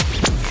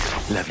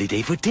Lovely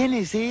day for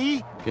tennis,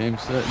 eh? Game,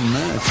 set, and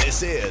match.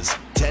 This is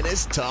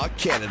Tennis Talk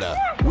Canada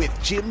with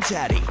Jim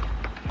Taddy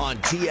on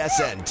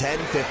TSN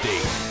 1050.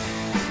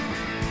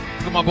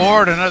 Welcome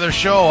aboard, another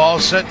show all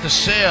set to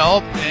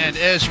sail, and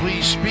as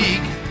we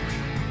speak,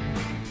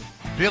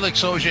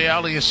 Felix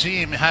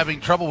Auger-Aliassime having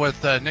trouble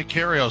with Nick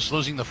Kyrgios,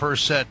 losing the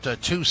first set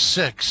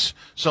 2-6.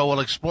 So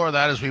we'll explore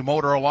that as we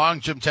motor along.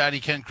 Jim Taddy,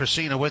 Ken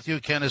Cressina with you.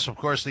 Ken is, of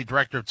course, the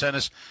director of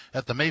tennis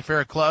at the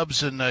Mayfair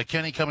Clubs. And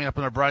Kenny, coming up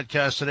on our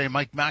broadcast today,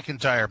 Mike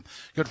McIntyre,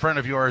 good friend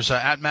of yours,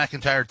 at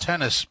McIntyre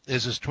Tennis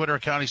is his Twitter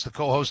account. He's the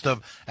co-host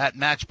of at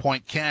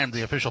Matchpoint Can,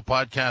 the official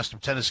podcast of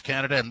Tennis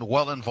Canada, and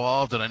well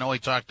involved. And I know he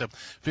talked to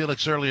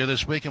Felix earlier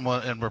this week, and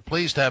we're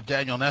pleased to have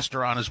Daniel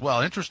Nestor on as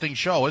well. Interesting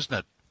show, isn't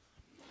it?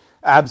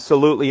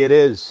 Absolutely it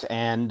is,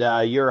 and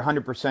you're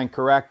 100%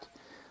 correct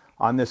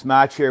on this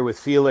match here with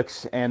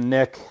Felix and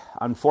Nick.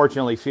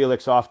 Unfortunately,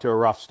 Felix off to a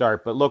rough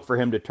start, but look for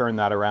him to turn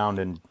that around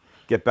and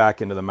get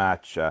back into the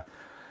match.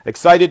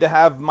 Excited to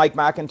have Mike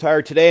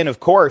McIntyre today, and of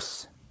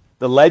course,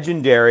 the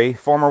legendary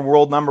former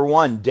world number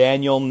one,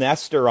 Daniel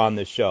Nestor, on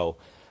the show.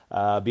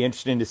 Be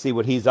interesting to see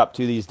what he's up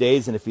to these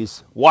days, and if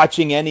he's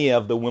watching any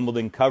of the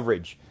Wimbledon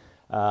coverage.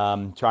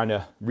 Trying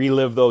to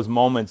relive those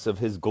moments of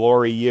his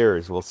glory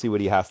years. We'll see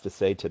what he has to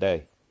say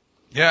today.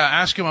 Yeah,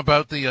 ask him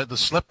about the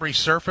slippery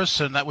surface,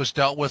 and that was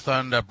dealt with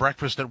on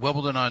Breakfast at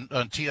Wimbledon on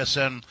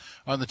TSN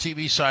on the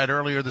TV side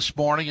earlier this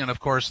morning. And,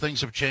 of course,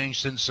 things have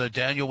changed since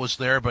Daniel was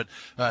there, but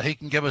he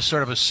can give us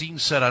sort of a scene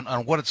set on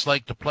what it's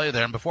like to play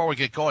there. And before we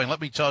get going,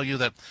 let me tell you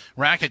that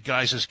Racket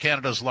Guys is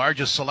Canada's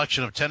largest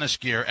selection of tennis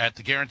gear at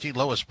the guaranteed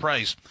lowest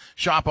price.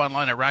 Shop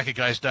online at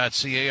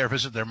racketguys.ca or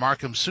visit their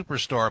Markham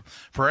Superstore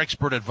for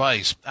expert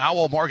advice.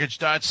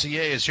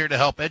 Owlmortgage.ca is here to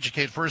help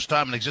educate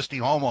first-time and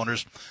existing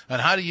homeowners on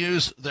how to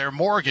use their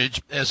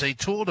mortgage as a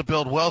tool to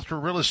build wealth through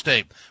real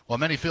estate. While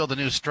many feel the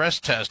new stress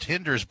test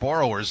hinders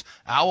borrowers,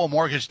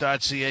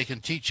 Owlmortgage.ca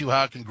can teach you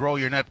how it can grow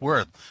your net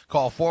worth.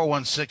 Call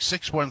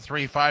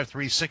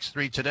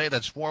 416-613-5363 today.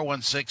 That's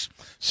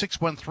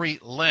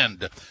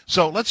 416-613-LEND.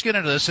 So let's get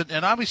into this.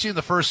 And obviously in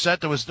the first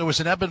set, there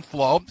was an ebb and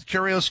flow.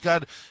 Kyrgios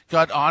got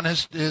on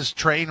his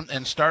train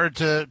and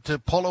started to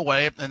pull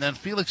away, and then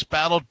Felix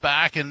battled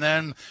back, and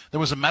then there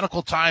was a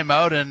medical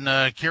timeout, and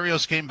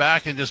Kyrgios came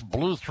back and just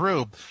blew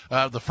through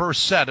the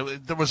first set.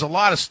 There was a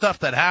lot of stuff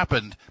that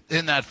happened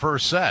in that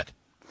first set.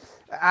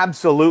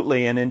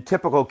 Absolutely, and in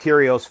typical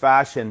Kyrgios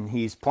fashion,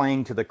 he's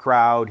playing to the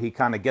crowd. He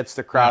kind of gets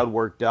the crowd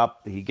worked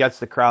up. He gets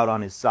the crowd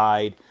on his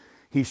side.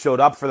 He showed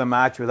up for the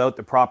match without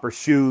the proper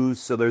shoes,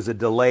 so there's a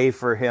delay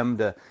for him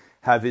to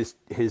have his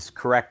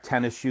correct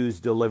tennis shoes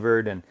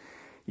delivered. And,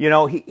 you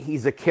know,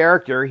 he's a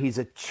character. He's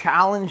a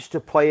challenge to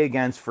play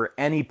against for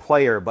any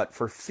player, but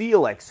for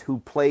Felix, who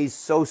plays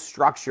so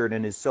structured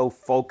and is so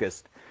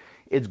focused,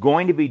 it's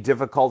going to be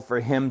difficult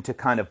for him to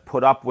kind of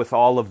put up with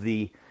all of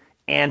the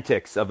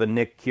antics of a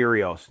Nick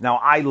Kyrgios.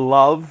 Now, I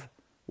love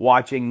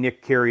watching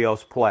Nick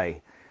Kyrgios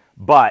play,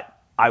 but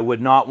I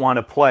would not want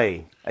to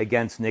play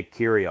against Nick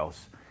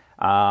Kyrgios.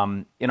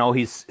 You know,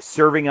 he's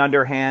serving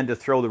underhand to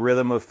throw the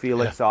rhythm of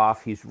Felix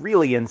off. He's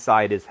really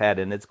inside his head,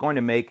 and it's going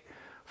to make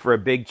for a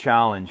big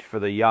challenge for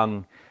the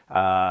young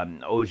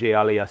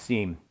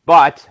Auger-Aliassime.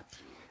 But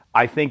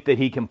I think that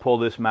he can pull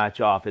this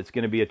match off. It's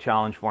going to be a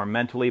challenge for him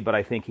mentally, but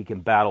I think he can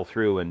battle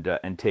through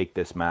and take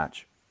this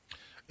match.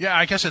 Yeah,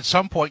 I guess at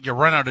some point you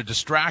run out of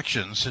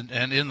distractions,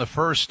 and in the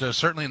first,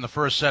 certainly in the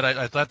first set,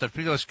 I thought that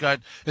Felix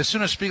as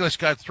soon as Felix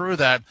got through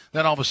that,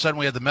 then all of a sudden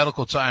we had the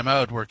medical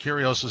timeout where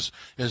Kyrgios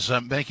is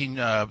making,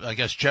 I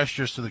guess,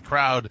 gestures to the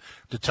crowd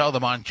to tell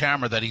them on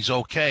camera that he's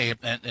okay,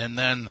 and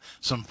then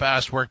some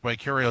fast work by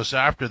Kyrgios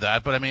after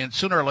that. But I mean,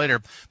 sooner or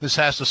later, this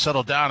has to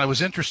settle down. I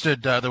was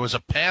interested, there was a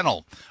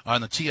panel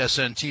on the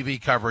TSN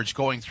TV coverage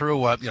going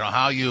through,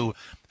 how you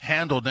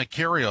handled Nick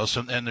Kyrgios,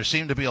 and there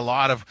seemed to be a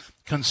lot of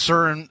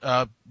concern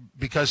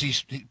because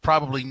he's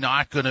probably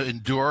not going to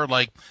endure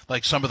like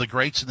some of the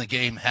greats in the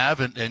game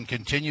have and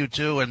continue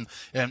to, and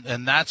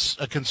that's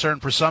a concern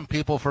for some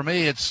people. For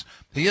me,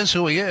 he is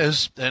who he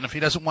is, and if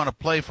he doesn't want to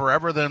play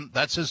forever, then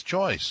that's his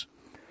choice.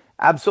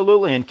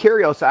 Absolutely, and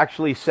Kyrgios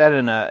actually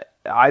said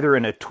either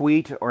in a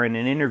tweet or in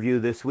an interview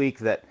this week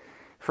that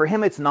for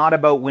him it's not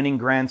about winning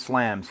Grand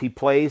Slams. He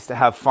plays to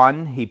have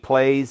fun. He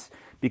plays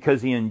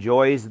because he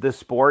enjoys the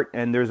sport,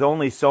 and there's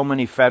only so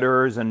many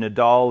Federers and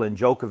Nadal and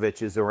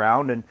Djokovic's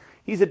around, and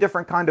he's a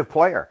different kind of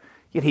player.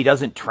 He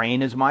doesn't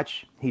train as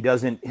much. He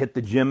doesn't hit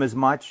the gym as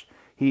much.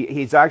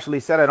 He's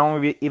actually said, I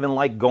don't even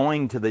like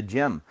going to the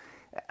gym.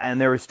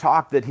 And there was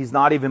talk that he's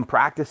not even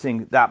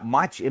practicing that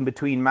much in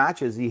between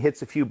matches. He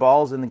hits a few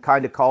balls and then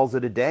kind of calls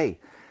it a day.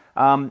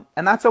 And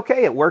that's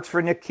okay. It works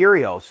for Nick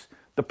Kyrgios.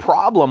 The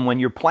problem when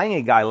you're playing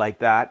a guy like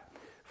that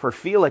for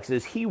Felix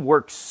is he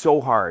works so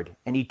hard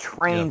and he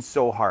trains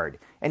so hard,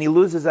 and he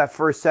loses that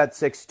first set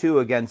 6-2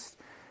 against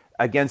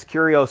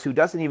Kyrgios, who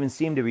doesn't even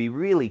seem to be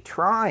really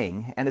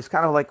trying, and it's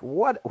kind of like,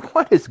 what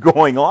is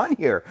going on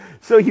here?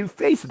 So you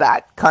face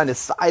that kind of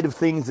side of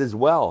things as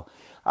well.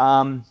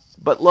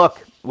 But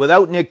look,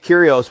 without Nick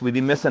Kyrgios, we'd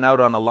be missing out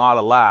on a lot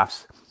of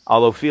laughs.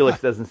 Although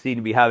Felix doesn't seem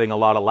to be having a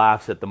lot of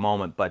laughs at the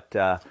moment, but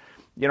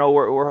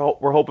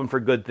we're hoping for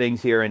good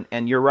things here.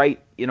 And you're right.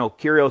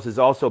 Kyrgios is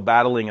also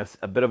battling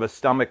a bit of a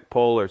stomach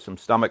pull or some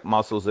stomach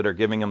muscles that are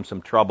giving him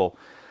some trouble.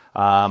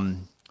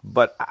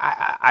 But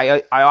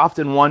I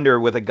often wonder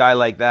with a guy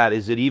like that,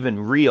 is it even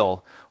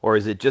real, or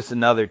is it just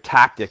another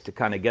tactic to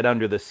kind of get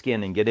under the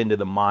skin and get into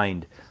the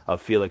mind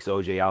of Felix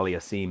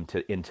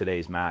Auger-Aliassime in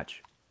today's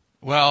match?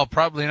 Well,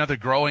 probably another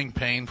growing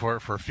pain for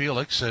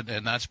Felix,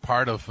 and that's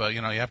part of,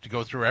 you have to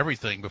go through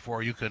everything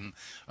before you can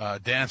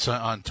dance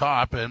on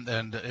top.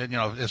 And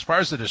as far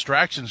as the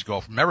distractions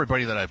go, from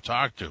everybody that I've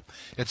talked to,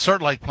 it's sort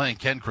of like playing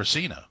Ken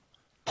Cressina.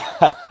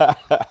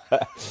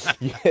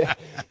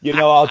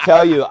 I'll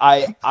tell you,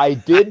 I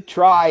did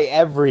try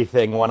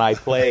everything when I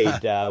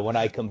played, when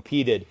I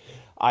competed.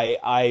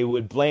 I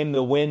would blame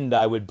the wind,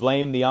 I would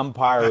blame the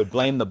umpire, I would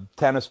blame the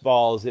tennis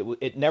balls.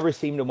 It never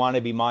seemed to want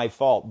to be my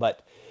fault,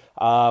 but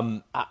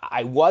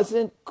I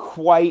wasn't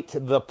quite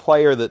the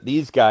player that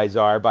these guys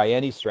are by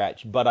any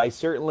stretch, but I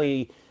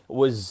certainly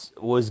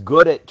was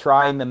good at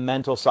trying the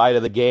mental side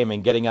of the game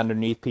and getting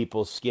underneath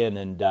people's skin.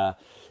 And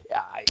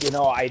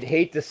I'd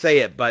hate to say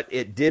it, but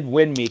it did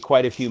win me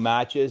quite a few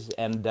matches.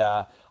 And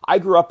I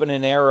grew up in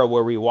an era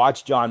where we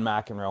watched John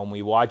McEnroe and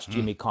we watched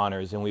Jimmy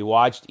Connors and we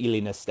watched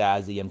Ilie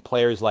Nastase and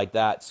players like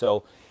that.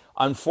 So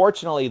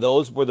unfortunately,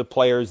 those were the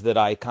players that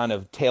I kind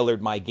of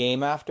tailored my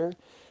game after.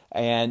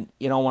 And,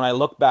 when I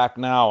look back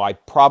now, I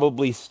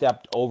probably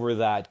stepped over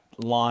that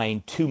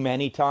line too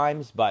many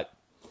times, but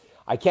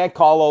I can't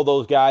call all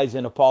those guys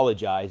and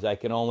apologize. I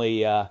can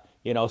only,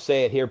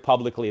 say it here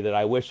publicly that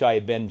I wish I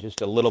had been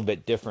just a little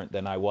bit different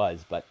than I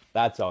was, but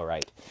that's all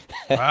right.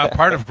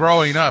 Part of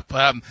growing up.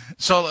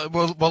 So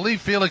we'll leave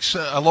Felix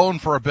alone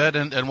for a bit,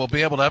 and we'll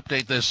be able to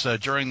update this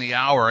during the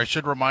hour. I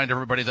should remind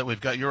everybody that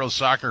we've got Euro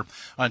Soccer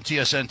on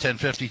TSN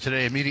 1050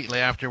 today, immediately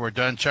after we're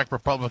done. Czech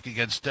Republic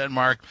against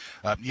Denmark.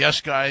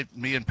 Yes, Guy,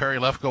 me and Perry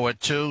Lefko at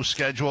 2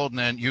 scheduled, and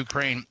then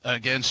Ukraine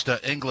against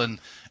England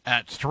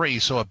at 3.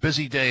 So a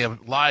busy day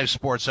of live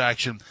sports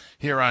action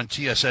here on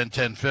TSN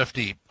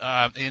 1050.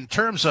 In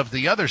terms of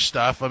the other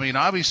stuff, I mean,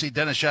 obviously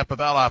Denis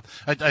Shapovalov,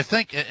 I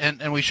think,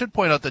 and we should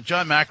point out that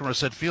John McEnroe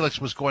said Felix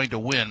was going to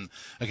win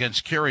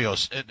against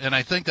Kyrgios, and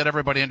I think that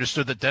everybody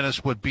understood that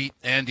Denis would beat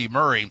Andy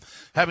Murray.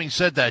 Having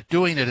said that,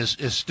 doing it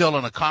is still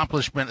an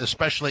accomplishment,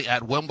 especially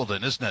at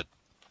Wimbledon, isn't it?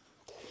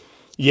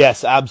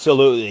 Yes,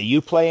 absolutely. You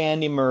play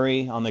Andy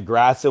Murray on the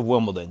grass of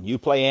Wimbledon. You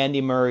play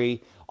Andy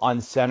Murray on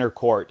center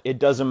court. It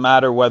doesn't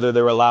matter whether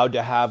they're allowed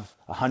to have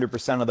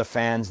 100% of the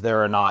fans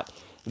there or not.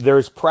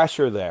 There's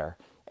pressure there.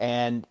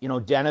 And,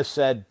 Denis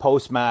said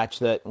post-match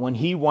that when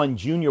he won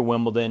Junior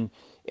Wimbledon,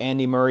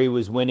 Andy Murray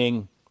was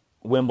winning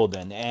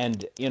Wimbledon.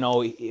 And,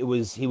 he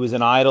was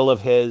an idol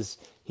of his.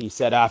 He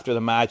said after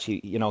the match,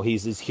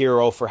 he's his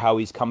hero for how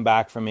he's come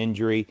back from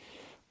injury.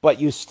 But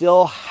you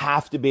still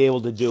have to be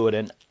able to do it.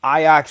 And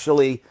I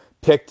actually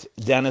picked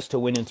Denis to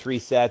win in 3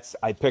 sets.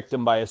 I picked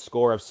him by a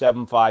score of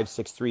 7-5,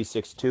 6-3,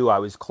 6-2. I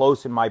was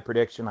close in my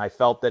prediction. I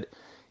felt that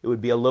it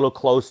would be a little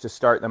close to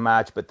start the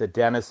match, but that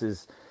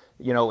Denis's,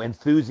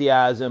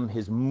 enthusiasm,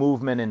 his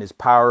movement, and his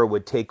power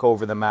would take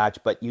over the match.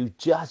 But you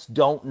just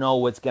don't know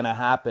what's going to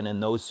happen in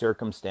those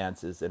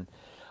circumstances. And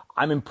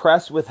I'm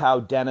impressed with how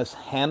Denis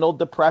handled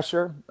the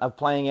pressure of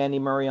playing Andy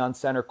Murray on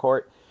center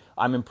court.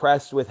 I'm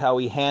impressed with how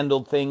he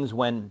handled things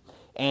when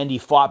Andy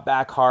fought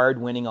back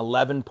hard, winning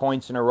 11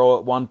 points in a row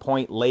at one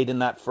point late in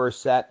that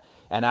first set,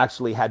 and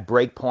actually had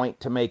break point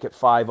to make it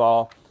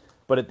 5-all.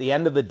 But at the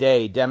end of the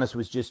day, Denis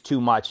was just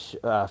too much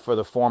for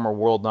the former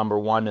world number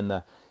one and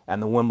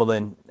the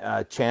Wimbledon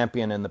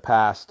champion in the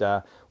past.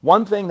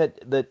 One thing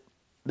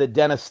that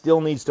Denis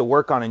still needs to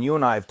work on, and you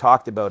and I have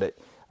talked about it,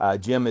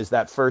 Jim, is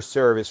that first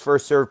serve. His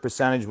first serve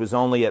percentage was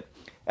only at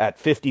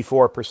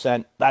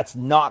 54%. That's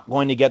not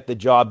going to get the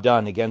job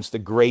done against the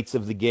greats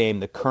of the game,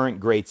 the current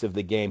greats of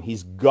the game.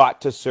 He's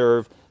got to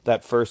serve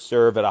that first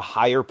serve at a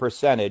higher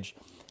percentage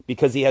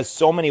because he has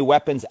so many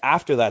weapons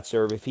after that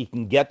serve. If he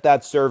can get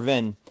that serve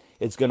in,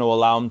 it's going to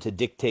allow him to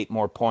dictate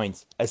more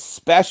points,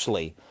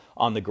 especially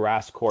on the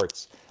grass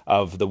courts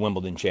of the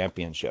Wimbledon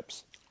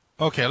Championships.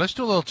 Okay, let's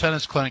do a little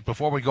tennis clinic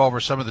before we go over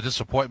some of the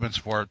disappointments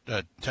for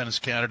Tennis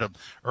Canada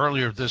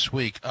earlier this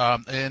week.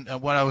 And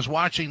when I was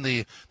watching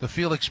the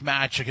Felix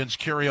match against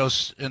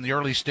Kyrgios in the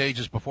early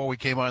stages before we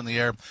came on the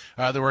air,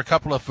 there were a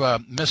couple of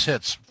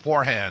mishits,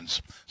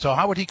 forehands. So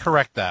how would he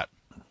correct that?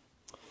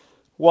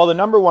 Well, the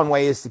number one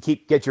way is to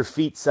get your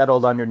feet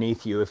settled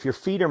underneath you. If your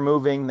feet are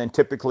moving, then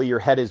typically your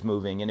head is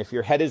moving. And if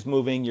your head is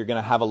moving, you're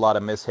going to have a lot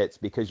of mishits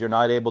because you're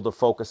not able to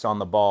focus on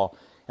the ball.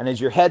 And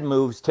as your head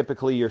moves,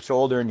 typically your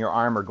shoulder and your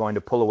arm are going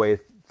to pull away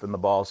from the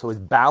ball. So his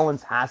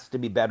balance has to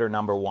be better,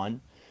 number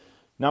one.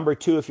 Number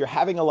two, if you're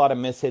having a lot of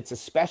mishits,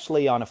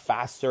 especially on a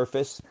fast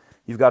surface,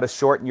 you've got to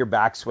shorten your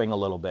backswing a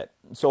little bit.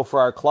 So for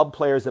our club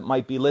players that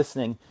might be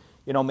listening,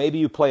 maybe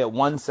you play at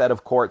one set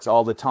of courts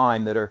all the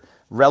time that are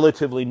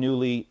relatively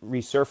newly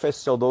resurfaced,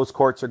 so those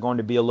courts are going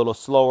to be a little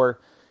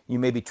slower. You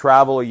maybe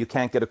travel or you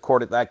can't get a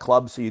court at that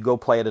club, so you go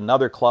play at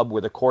another club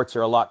where the courts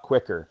are a lot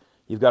quicker.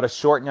 You've got to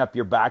shorten up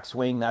your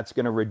backswing. That's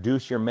going to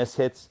reduce your miss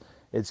hits.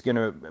 It's going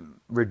to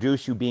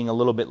reduce you being a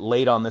little bit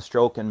late on the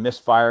stroke and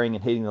misfiring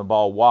and hitting the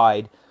ball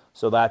wide.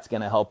 So that's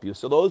going to help you.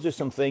 So those are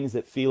some things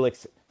that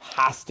Felix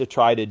has to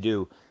try to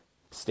do.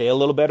 Stay a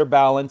little better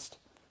balanced,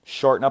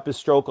 shorten up his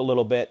stroke a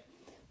little bit.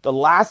 The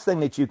last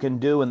thing that you can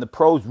do, and the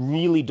pros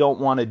really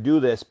don't want to do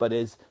this, but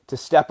is to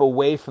step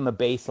away from the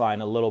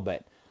baseline a little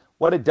bit.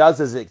 What it does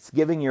is it's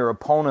giving your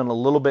opponent a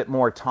little bit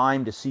more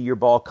time to see your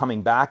ball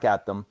coming back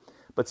at them.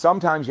 But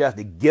sometimes you have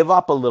to give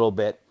up a little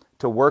bit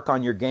to work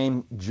on your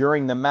game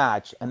during the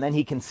match, and then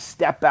he can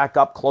step back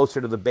up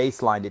closer to the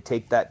baseline to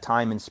take that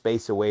time and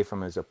space away from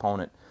his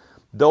opponent.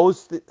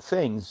 Those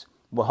things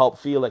will help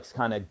Felix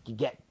kind of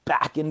get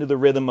back into the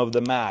rhythm of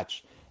the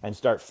match and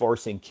start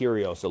forcing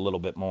Kyrgios a little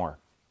bit more.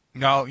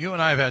 Now, you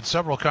and I have had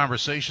several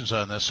conversations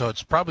on this, so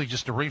it's probably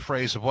just a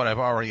rephrase of what I've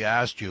already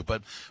asked you.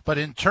 But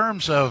in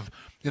terms of,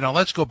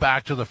 let's go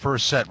back to the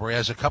first set where he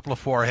has a couple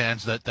of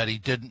forehands that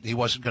he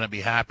wasn't going to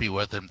be happy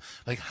with. And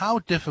like, how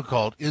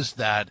difficult is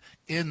that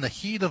in the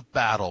heat of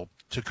battle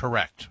to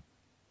correct?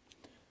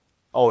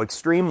 Oh,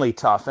 extremely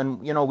tough.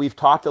 And, we've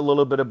talked a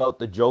little bit about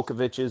the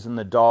Djokovic's and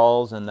the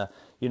Nadals and the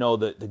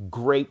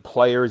great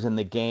players in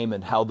the game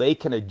and how they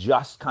can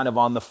adjust kind of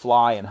on the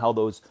fly and how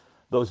those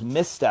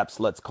missteps,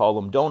 let's call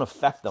them, don't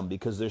affect them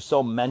because they're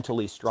so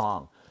mentally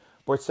strong.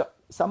 But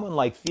someone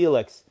like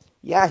Felix,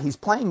 yeah, he's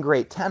playing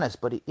great tennis,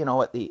 but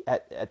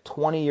at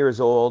 20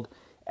 years old,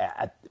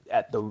 at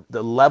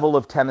the level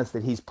of tennis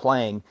that he's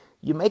playing,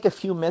 you make a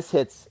few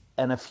mishits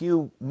and a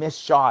few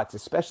missed shots,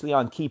 especially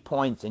on key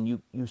points, and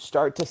you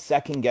start to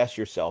second guess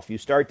yourself. You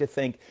start to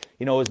think,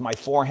 is my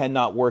forehand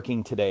not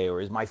working today, or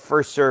is my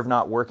first serve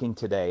not working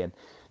today?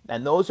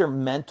 And those are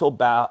mental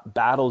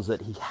battles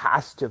that he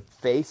has to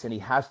face, and he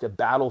has to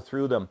battle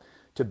through them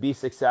to be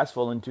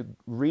successful and to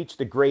reach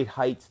the great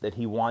heights that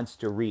he wants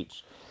to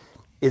reach.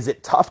 Is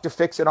it tough to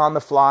fix it on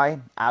the fly?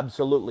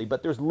 Absolutely.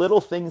 But there's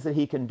little things that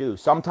he can do.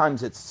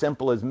 Sometimes it's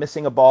simple as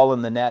missing a ball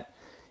in the net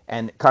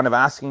and kind of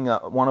asking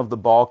one of the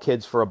ball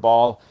kids for a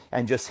ball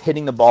and just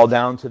hitting the ball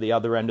down to the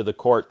other end of the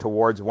court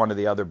towards one of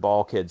the other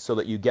ball kids so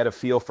that you get a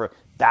feel for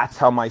that's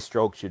how my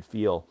stroke should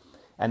feel.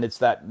 And it's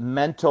that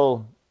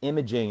mental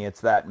imaging,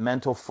 it's that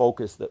mental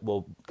focus that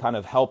will kind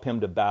of help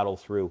him to battle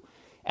through.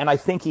 And I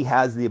think he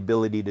has the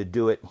ability to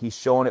do it. He's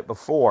shown it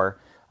before,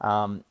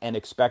 and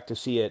expect to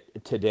see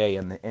it today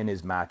in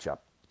his matchup.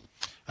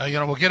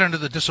 We'll get into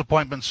the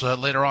disappointments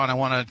later on. I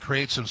want to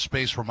create some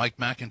space for Mike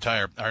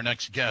McIntyre, our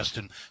next guest.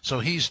 And so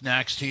he's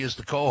next. He is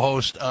the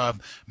co-host of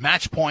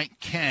Matchpoint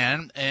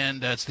Can,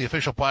 and it's the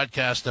official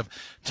podcast of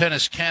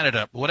Tennis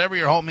Canada. Whatever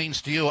your home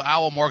means to you,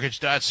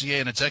 owlmortgage.ca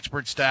and its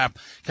expert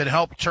staff can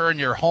help turn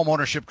your home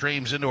ownership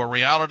dreams into a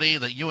reality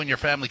that you and your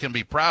family can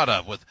be proud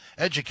of. With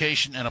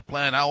education and a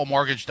plan,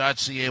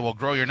 owlmortgage.ca will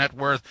grow your net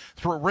worth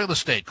through real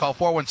estate. Call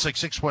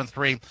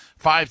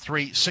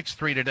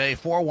 416-613-5363 today,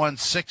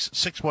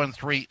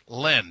 416-613-LEND.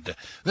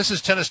 This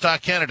is Tennis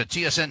Talk Canada,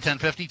 TSN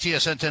 1050,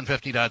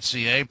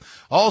 TSN1050.ca.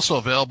 Also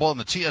available in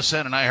the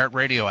TSN and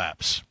iHeartRadio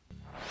apps.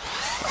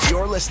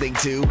 You're listening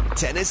to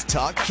Tennis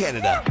Talk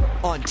Canada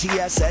on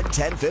TSN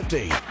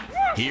 1050.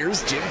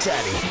 Here's Jim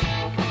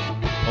Taddy.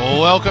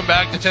 Welcome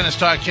back to Tennis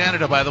Talk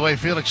Canada. By the way,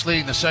 Felix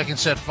leading the second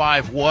set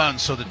 5-1,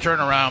 so the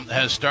turnaround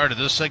has started.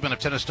 This segment of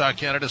Tennis Talk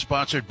Canada is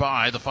sponsored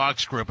by the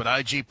Fox Group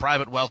at IG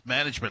Private Wealth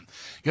Management.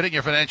 Getting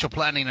your financial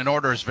planning in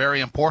order is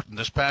very important.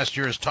 This past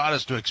year has taught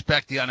us to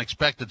expect the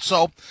unexpected,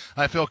 so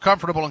I feel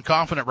comfortable and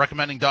confident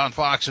recommending Don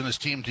Fox and his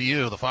team to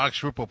you. The Fox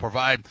Group will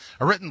provide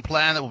a written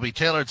plan that will be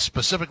tailored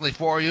specifically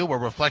for you, will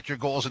reflect your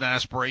goals and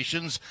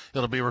aspirations.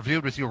 It'll be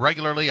reviewed with you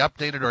regularly,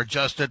 updated or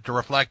adjusted to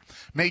reflect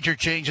major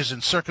changes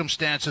in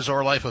circumstances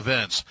or life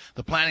events.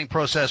 The planning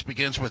process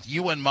begins with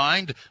you in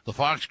mind. The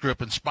Fox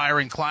Group,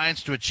 inspiring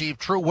clients to achieve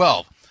true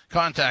wealth.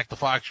 Contact the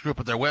Fox Group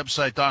at their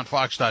website,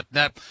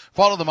 donfox.net.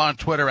 Follow them on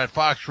Twitter at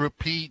Fox Group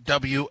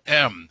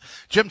PWM.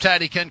 Jim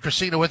Taddy, Ken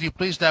Cressina with you.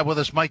 Pleased to have with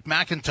us Mike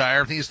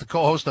McIntyre. He's the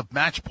co-host of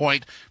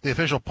Matchpoint, the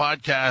official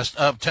podcast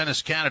of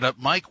Tennis Canada.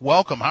 Mike,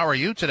 welcome. How are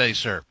you today,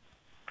 sir?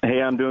 Hey,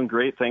 I'm doing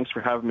great. Thanks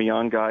for having me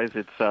on, guys.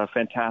 It's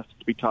fantastic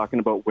to be talking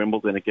about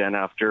Wimbledon again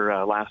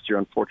after last year,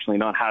 unfortunately,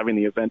 not having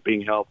the event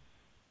being held.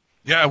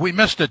 Yeah, we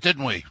missed it,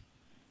 didn't we?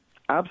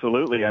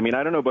 Absolutely. I mean,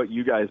 I don't know about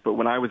you guys, but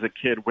when I was a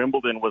kid,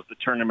 Wimbledon was the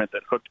tournament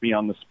that hooked me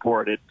on the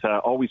sport. It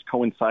always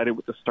coincided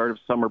with the start of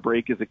summer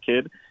break as a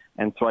kid,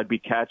 and so I'd be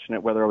catching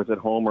it whether I was at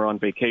home or on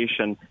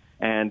vacation.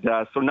 And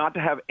so not to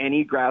have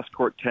any grass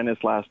court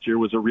tennis last year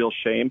was a real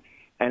shame,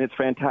 and it's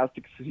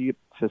fantastic to see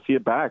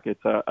it back.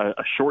 It's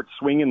a short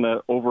swing in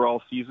the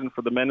overall season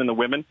for the men and the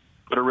women,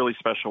 but a really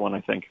special one, I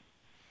think.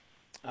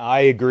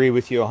 I agree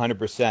with you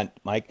 100%,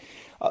 Mike.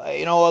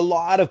 A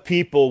lot of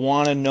people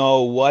want to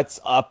know what's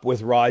up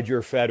with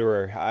Roger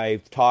Federer.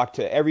 I've talked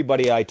to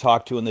everybody I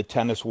talk to in the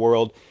tennis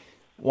world,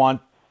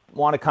 want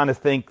to kind of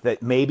think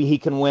that maybe he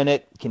can win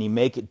it. Can he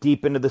make it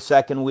deep into the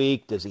second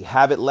week? Does he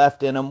have it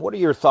left in him? What are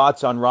your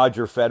thoughts on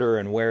Roger Federer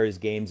and where his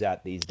game's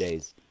at these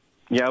days?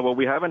 Yeah, well,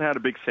 we haven't had a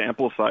big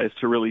sample size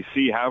to really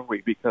see, have we?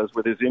 Because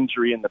with his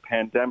injury and the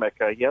pandemic,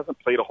 he hasn't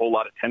played a whole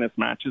lot of tennis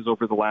matches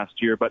over the last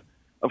year. But,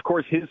 of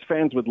course, his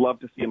fans would love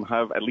to see him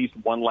have at least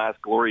one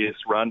last glorious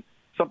run,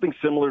 something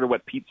similar to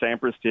what Pete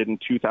Sampras did in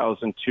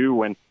 2002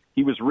 when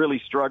he was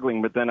really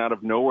struggling, but then out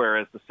of nowhere,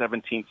 as the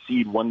 17th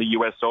seed, won the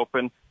U.S.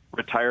 Open,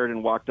 retired,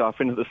 and walked off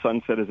into the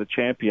sunset as a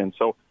champion.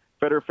 So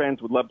Federer fans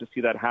would love to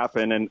see that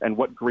happen, and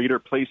what greater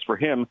place for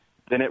him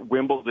than at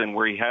Wimbledon,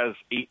 where he has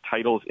 8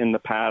 titles in the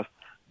past,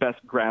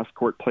 best grass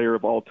court player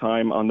of all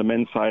time on the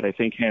men's side, I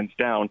think, hands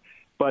down.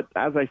 But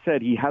as I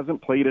said, he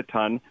hasn't played a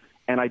ton,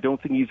 and I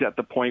don't think he's at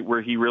the point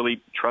where he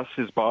really trusts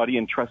his body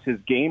and trusts his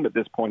game at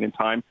this point in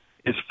time.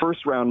 His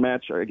first-round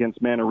match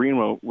against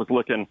Mannarino was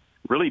looking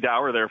really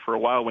dour there for a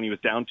while when he was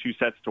down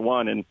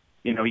 2-1, and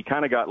he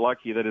kind of got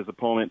lucky that his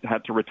opponent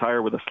had to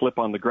retire with a slip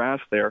on the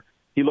grass there.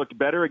 He looked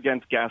better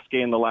against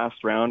Gasquet in the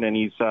last round, and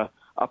he's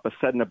up a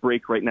set and a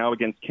break right now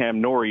against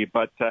Cam Norrie.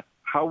 But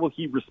how will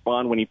he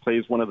respond when he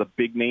plays one of the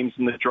big names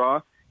in the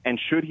draw? And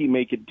should he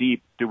make it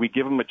deep, do we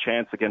give him a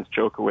chance against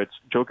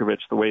Djokovic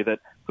the way that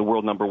the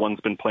world number one's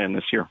been playing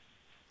this year?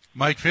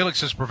 Mike,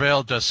 Felix has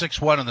prevailed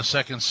 6-1 in the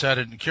second set,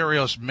 and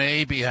Kyrgios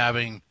may be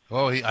having,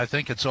 I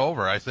think it's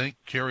over. I think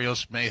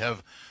Kyrgios may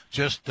have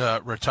just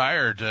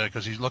retired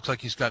because he looks like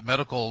he's got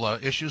medical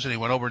issues, and he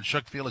went over and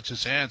shook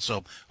Felix's hand.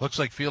 So looks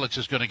like Felix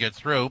is going to get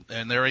through,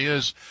 and there he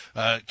is,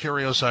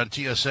 Kyrgios on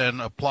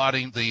TSN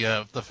applauding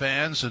the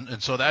fans,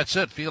 and so that's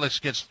it. Felix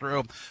gets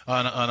through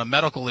on a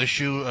medical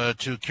issue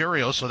to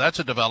Kyrgios, so that's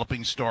a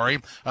developing story.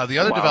 The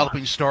other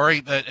developing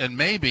story, and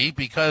maybe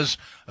because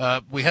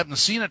we haven't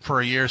seen it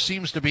for a year,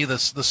 seems to be the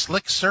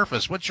slick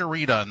surface. What's your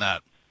read on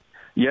that?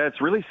 Yeah,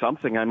 it's really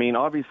something. I mean,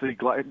 obviously,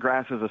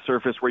 grass is a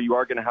surface where you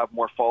are going to have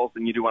more falls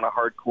than you do on a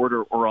hard court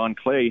or on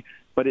clay.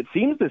 But it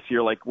seems this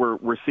year like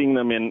we're seeing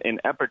them in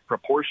epic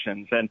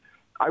proportions. And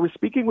I was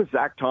speaking with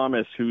Zach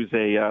Thomas, who's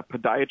a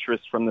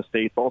podiatrist from the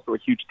States, also a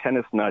huge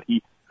tennis nut.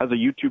 He has a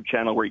YouTube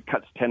channel where he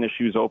cuts tennis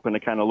shoes open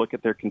to kind of look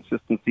at their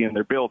consistency and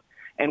their build.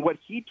 And what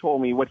he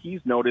told me, what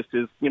he's noticed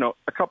is,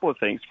 a couple of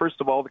things. First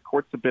of all, the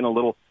courts have been a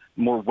little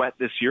more wet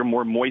this year,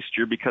 more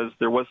moisture because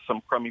there was some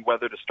crummy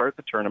weather to start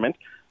the tournament.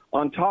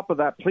 On top of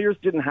that, players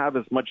didn't have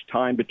as much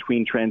time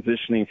between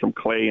transitioning from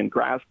clay and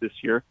grass this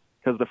year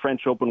because the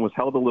French Open was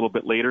held a little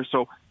bit later,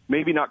 so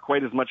maybe not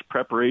quite as much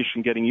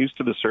preparation getting used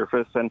to the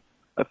surface. And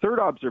a third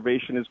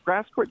observation is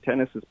grass court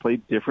tennis is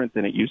played different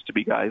than it used to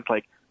be, guys.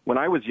 Like when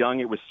I was young,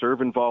 it was serve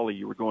and volley.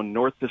 You were going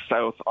north to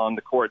south on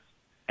the courts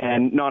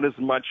and not as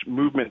much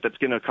movement that's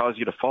going to cause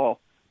you to fall.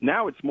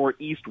 Now it's more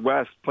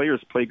east-west.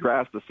 Players play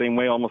grass the same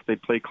way almost they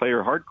play clay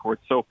or hard court.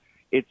 So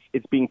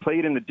it's being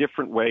played in a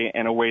different way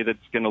and a way that's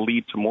going to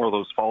lead to more of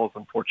those falls,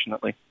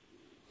 unfortunately.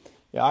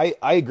 Yeah,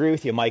 I agree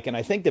with you, Mike. And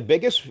I think the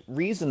biggest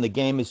reason the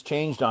game has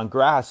changed on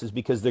grass is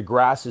because the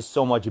grass is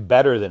so much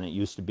better than it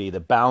used to be. The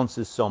bounce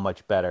is so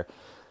much better.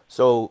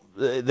 So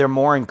they're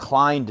more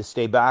inclined to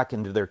stay back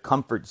into their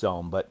comfort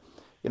zone. But,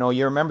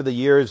 you remember the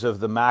years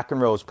of the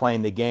McEnroes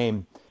playing the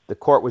game. The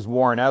court was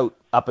worn out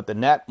up at the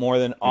net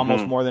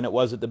almost more than it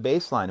was at the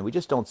baseline. And we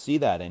just don't see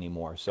that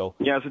anymore. So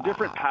yeah, it's a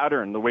different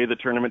pattern, the way the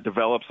tournament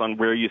develops on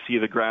where you see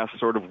the grass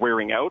sort of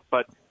wearing out.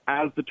 But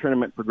as the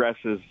tournament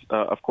progresses,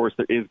 of course,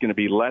 there is going to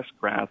be less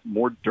grass,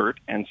 more dirt.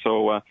 And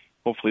so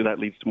hopefully that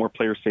leads to more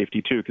player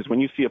safety, too. Because when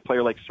you see a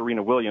player like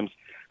Serena Williams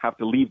have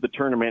to leave the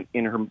tournament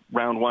in her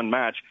round one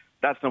match,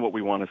 that's not what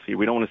we want to see.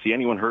 We don't want to see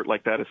anyone hurt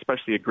like that,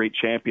 especially a great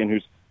champion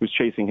who's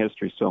chasing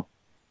history still.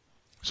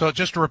 So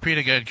just to repeat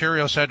again,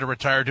 Kyrgios had to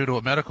retire due to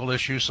a medical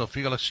issue, so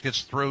Felix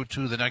gets through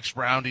to the next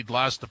round. He'd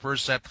lost the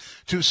first set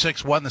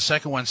 2-6, won the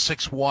second one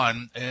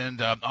 6-1,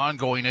 and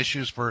ongoing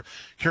issues for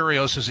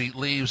Kyrgios as he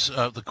leaves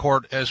the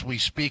court as we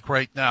speak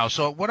right now.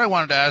 So what I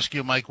wanted to ask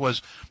you, Mike,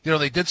 was,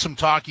 they did some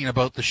talking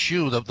about the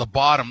shoe, the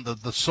bottom,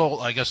 the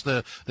sole, I guess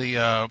what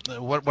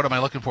am I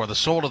looking for? The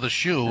sole of the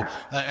shoe,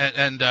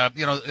 and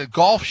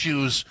golf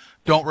shoes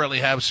don't really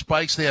have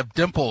spikes. They have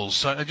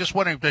dimples. I'm just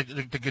wondering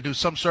if they could do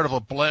some sort of a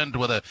blend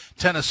with a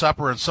tennis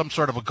upper and some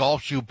sort of a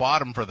golf shoe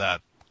bottom for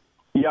that.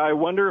 Yeah, I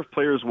wonder if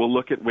players will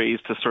look at ways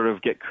to sort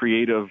of get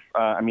creative.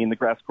 The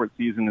grass court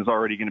season is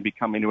already going to be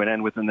coming to an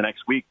end within the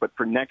next week, but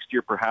for next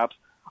year perhaps,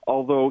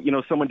 although,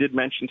 someone did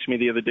mention to me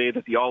the other day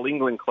that the All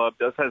England Club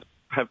does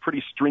have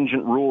pretty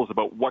stringent rules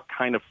about what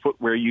kind of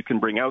footwear you can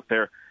bring out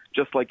there.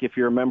 Just like if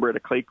you're a member at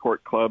a clay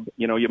court club,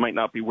 you might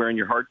not be wearing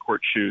your hard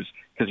court shoes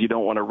because you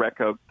don't want to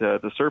wreck out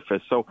the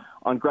surface. So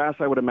on grass,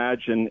 I would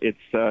imagine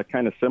it's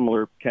kind of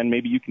similar. Ken,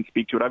 maybe you can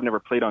speak to it. I've never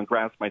played on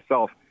grass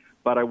myself,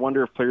 but I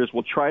wonder if players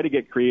will try to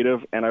get creative,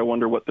 and I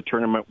wonder what the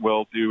tournament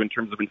will do in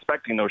terms of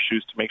inspecting those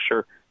shoes to make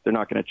sure they're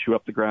not going to chew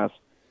up the grass.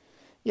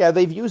 Yeah,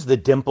 they've used the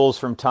dimples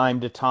from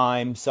time to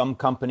time. Some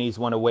companies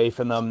went away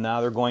from them. Now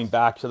they're going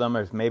back to them,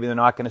 or maybe they're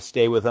not going to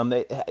stay with them.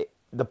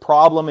 The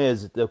problem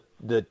is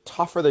the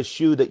tougher the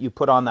shoe that you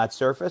put on that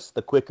surface,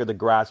 the quicker the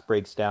grass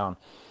breaks down.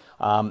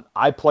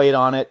 I played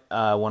on it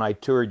when I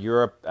toured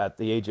Europe at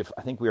the age of,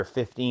 I think we were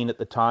 15 at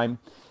the time.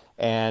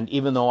 And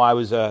even though I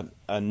was a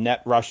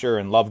net rusher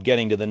and loved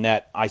getting to the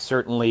net, I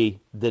certainly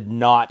did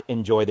not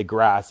enjoy the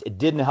grass. It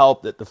didn't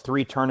help that the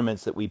 3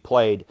 tournaments that we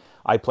played,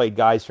 I played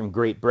guys from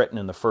Great Britain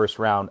in the first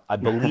round. I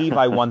believe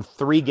I won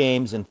 3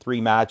 games in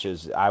 3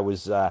 matches. I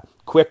was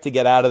quick to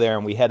get out of there,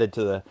 and we headed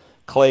to the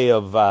clay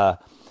of,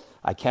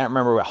 I can't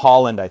remember,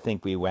 Holland, I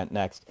think we went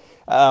next.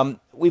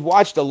 We've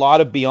watched a lot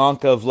of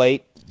Bianca of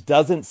late.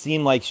 Doesn't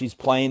seem like she's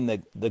playing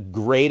the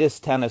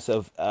greatest tennis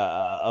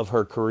of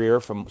her career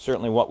from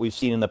certainly what we've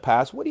seen in the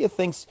past. What do you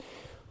think's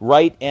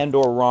right and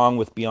or wrong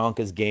with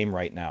Bianca's game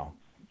right now?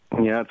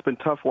 Yeah, it's been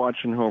tough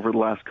watching her over the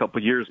last couple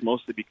of years,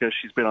 mostly because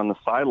she's been on the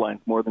sidelines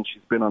more than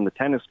she's been on the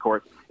tennis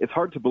court. It's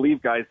hard to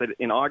believe, guys, that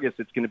in August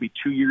it's going to be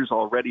 2 years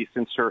already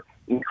since her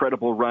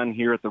incredible run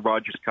here at the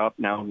Rogers Cup,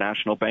 now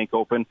National Bank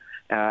Open,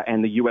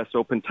 and the U.S.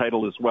 Open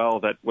title as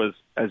well. That was,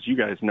 as you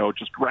guys know,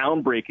 just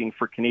groundbreaking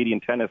for Canadian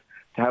tennis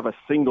to have a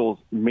singles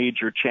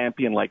major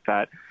champion like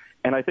that.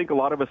 And I think a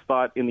lot of us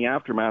thought in the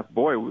aftermath,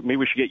 boy, maybe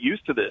we should get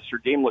used to this. Her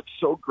game looks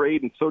so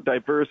great and so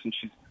diverse, and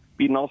she's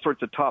beaten all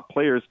sorts of top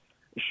players.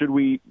 Should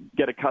we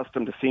get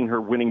accustomed to seeing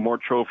her winning more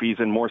trophies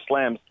and more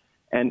slams?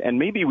 And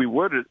maybe we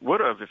would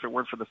have if it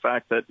weren't for the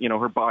fact that, you know,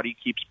 her body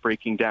keeps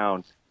breaking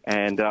down.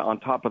 And on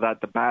top of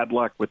that, the bad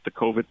luck with the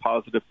COVID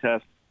positive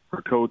test.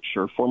 Her coach,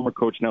 or former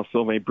coach now,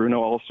 Sylvain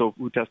Bruno, also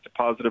who tested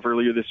positive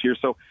earlier this year.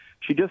 So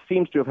she just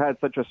seems to have had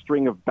such a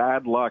string of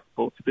bad luck,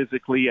 both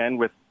physically and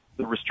with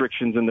the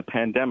restrictions in the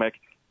pandemic.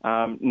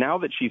 Now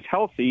that she's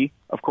healthy,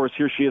 of course,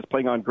 here she is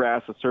playing on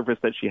grass, a surface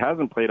that she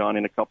hasn't played on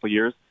in a couple of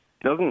years.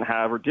 Didn't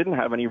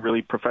have any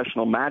really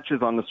professional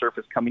matches on the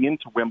surface coming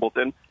into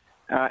Wimbledon.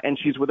 And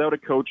she's without a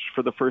coach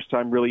for the first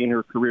time really in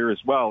her career as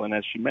well. And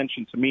as she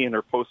mentioned to me in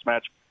her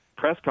post-match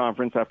press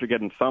conference after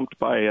getting thumped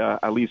by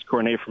Alice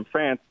Cornet from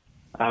France,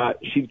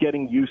 she's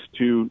getting used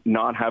to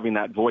not having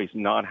that voice,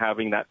 not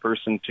having that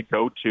person to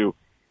go to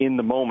in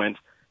the moment.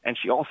 And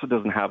she also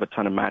doesn't have a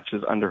ton of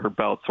matches under her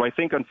belt. So I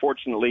think,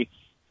 unfortunately,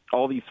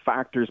 all these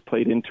factors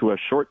played into a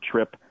short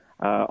trip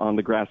on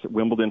the grass at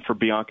Wimbledon for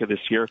Bianca this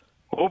year.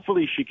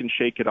 Hopefully she can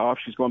shake it off.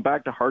 She's going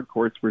back to hard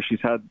courts where she's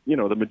had, you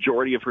know, the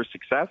majority of her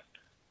success.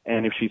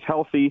 And if she's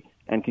healthy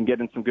and can get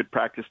in some good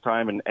practice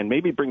time and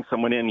maybe bring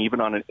someone in even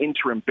on an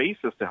interim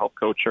basis to help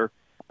coach her,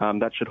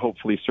 that should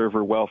hopefully serve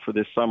her well for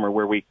this summer,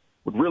 where we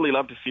would really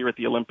love to see her at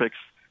the Olympics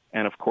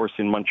and, of course,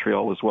 in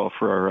Montreal as well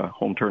for our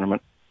home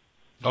tournament.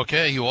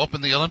 Okay, you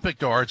open the Olympic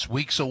door. It's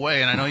weeks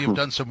away, and I know you've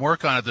done some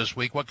work on it this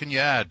week. What can you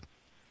add?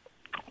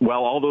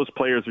 Well, all those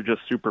players are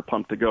just super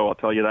pumped to go. I'll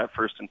tell you that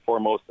first and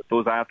foremost.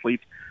 Those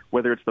athletes,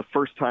 whether it's the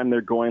first time they're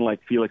going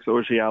like Felix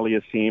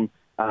Auger-Aliassime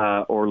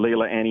or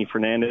Leila Annie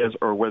Fernandez,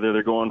 or whether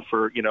they're going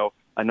for, you know,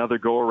 another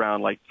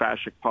go-around like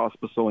Vasek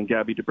Pospisil and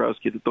Gabby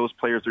Dabrowski, that those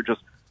players are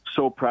just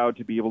so proud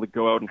to be able to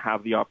go out and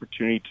have the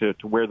opportunity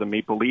to wear the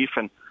maple leaf.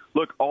 And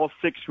look, all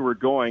 6 who are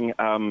going,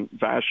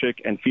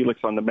 Vasek and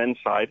Felix on the men's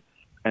side,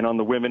 and on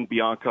the women,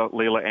 Bianca,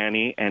 Leila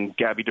Annie, and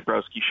Gabby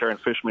Dabrowski, Sharon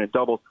Fishman in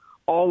doubles,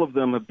 all of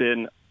them have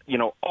been, you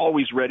know,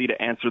 always ready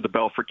to answer the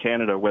bell for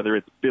Canada, whether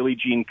it's Billie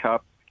Jean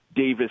Cup,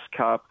 Davis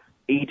Cup,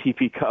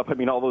 ATP Cup. I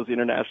mean, all those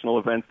international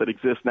events that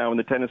exist now in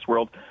the tennis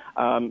world.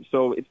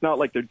 So it's not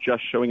like they're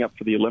just showing up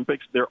for the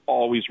Olympics. They're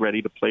always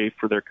ready to play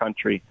for their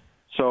country.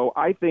 So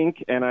I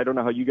think, and I don't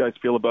know how you guys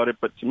feel about it,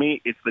 but to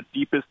me, it's the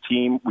deepest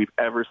team we've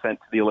ever sent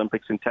to the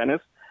Olympics in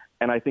tennis.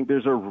 And I think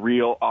there's a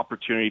real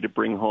opportunity to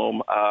bring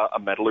home a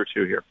medal or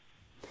two here.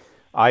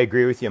 I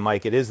agree with you,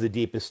 Mike. It is the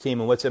deepest team.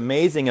 And what's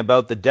amazing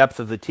about the depth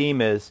of the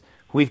team is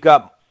we've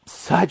got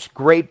such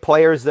great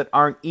players that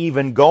aren't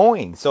even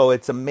going. So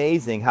it's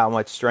amazing how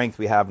much strength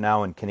we have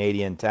now in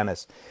Canadian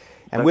tennis.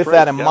 And That's with right,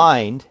 that in yeah.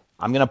 mind,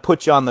 I'm going to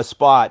put you on the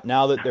spot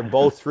now that they're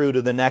both through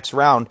to the next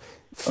round.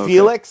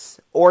 Felix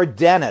or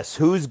Dennis,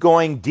 who's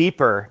going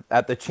deeper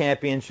at the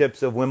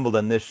championships of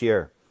Wimbledon this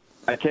year?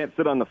 I can't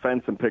sit on the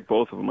fence and pick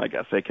both of them, I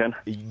guess, Ken?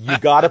 You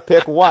got to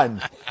pick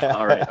one.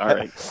 All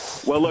right.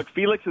 Well, look,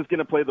 Felix is going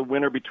to play the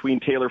winner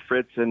between Taylor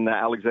Fritz and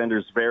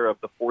Alexander Zverev,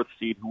 the 4th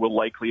seed, who will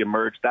likely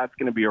emerge. That's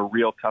going to be a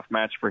real tough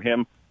match for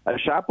him.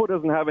 Shapo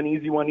doesn't have an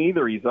easy one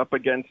either. He's up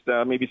against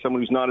maybe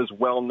someone who's not as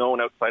well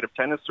known outside of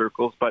tennis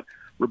circles, but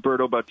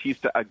Roberto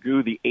Bautista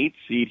Agut, the 8th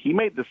seed. He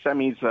made the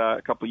semis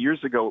a couple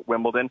years ago at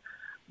Wimbledon.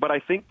 But I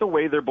think the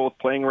way they're both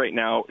playing right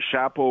now,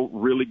 Shapo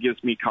really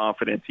gives me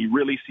confidence. He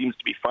really seems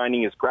to be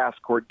finding his grass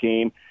court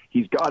game.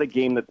 He's got a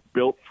game that's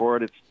built for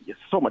it. It's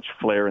so much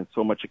flair and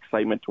so much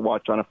excitement to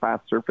watch on a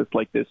fast surface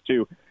like this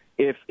too.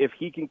 If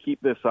he can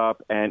keep this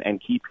up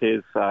and keep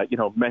his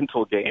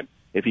mental game,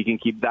 if he can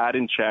keep that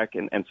in check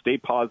and stay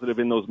positive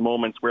in those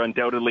moments where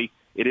undoubtedly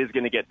it is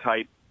going to get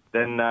tight,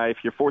 then if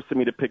you're forcing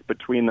me to pick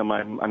between them,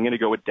 I'm going to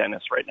go with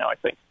Dennis right now, I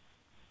think.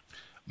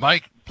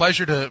 Mike,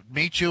 pleasure to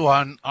meet you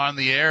on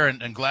the air,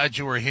 and glad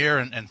you were here,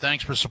 and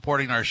thanks for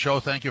supporting our show.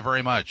 Thank you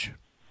very much.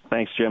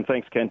 Thanks, Jim.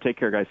 Thanks, Ken. Take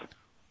care, guys.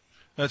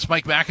 That's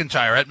Mike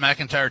McIntyre at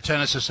McIntyre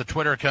Tennis. Is the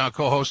Twitter account,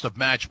 co-host of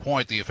Match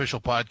Point, the official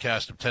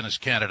podcast of Tennis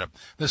Canada.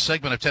 This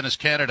segment of Tennis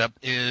Canada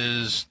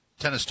is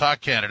Tennis Talk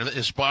Canada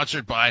is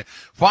sponsored by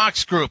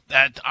Fox Group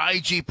at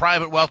IG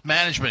Private Wealth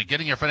Management.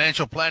 Getting your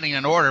financial planning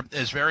in order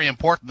is very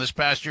important. This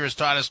past year has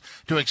taught us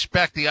to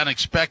expect the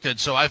unexpected,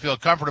 so I feel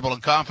comfortable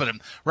and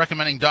confident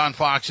recommending Don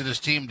Fox and his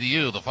team to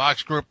you. The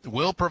Fox Group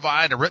will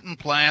provide a written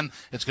plan.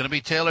 It's going to be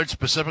tailored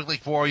specifically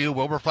for you,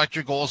 will reflect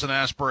your goals and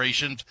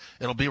aspirations.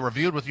 It'll be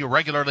reviewed with you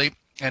regularly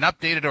and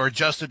updated or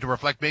adjusted to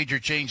reflect major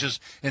changes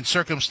in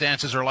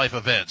circumstances or life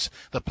events.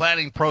 The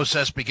planning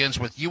process begins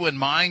with you in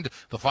mind.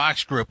 The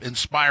Fox Group,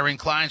 inspiring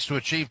clients to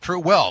achieve true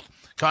wealth.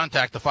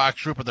 Contact the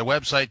Fox Group at their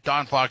website,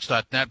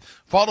 donfox.net.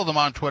 Follow them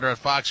on Twitter at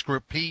Fox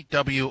Group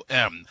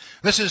PWM.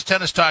 This is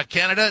Tennis Talk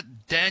Canada.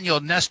 Daniel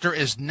Nestor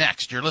is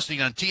next. You're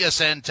listening on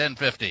TSN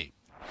 1050.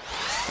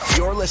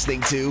 You're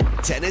listening to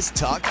Tennis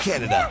Talk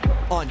Canada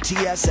on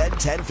TSN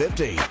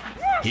 1050.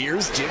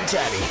 Here's Jim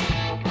Taddy.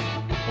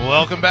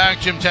 Welcome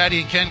back. Jim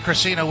Taddy and Ken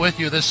Cressina with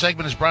you. This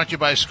segment is brought to you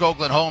by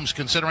Skoglund Homes.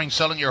 Considering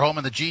selling your home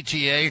in the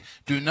GTA,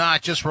 do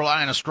not just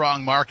rely on a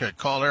strong market.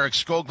 Call Eric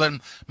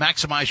Skoglund.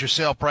 Maximize your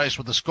sale price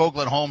with the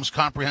Skoglund Homes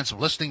comprehensive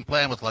listing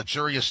plan with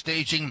luxurious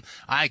staging,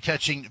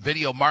 eye-catching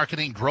video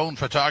marketing, drone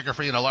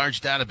photography, and a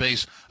large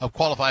database of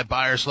qualified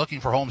buyers looking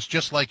for homes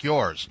just like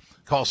yours.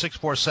 Call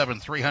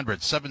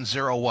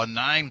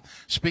 647-300-7019.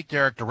 Speak to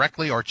Eric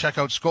directly or check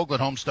out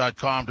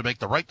SkoglundHomes.com to make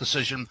the right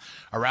decision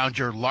around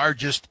your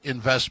largest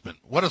investment.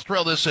 What a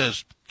thrill this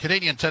is.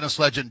 Canadian tennis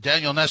legend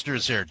Daniel Nestor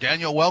is here.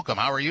 Daniel, welcome.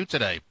 How are you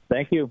today?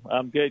 Thank you.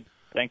 I'm good.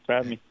 Thanks for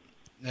having me.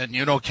 And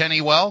you know Kenny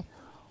well?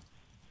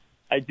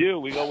 I do.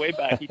 We go way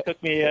back. He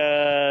took me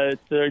to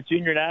our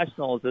junior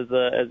nationals as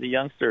a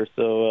youngster,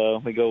 so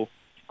we go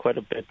quite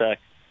a bit back.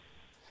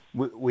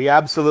 We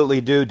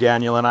absolutely do,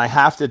 Daniel, and I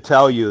have to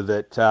tell you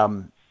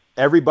that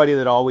everybody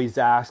that always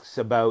asks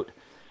about,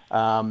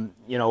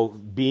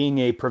 being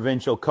a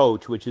provincial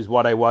coach, which is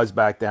what I was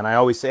back then, I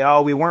always say,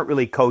 we weren't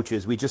really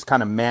coaches. We just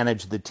kind of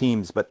managed the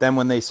teams. But then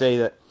when they say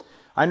that,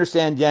 I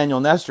understand Daniel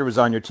Nestor was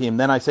on your team,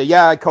 then I say,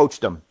 yeah, I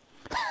coached him.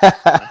 But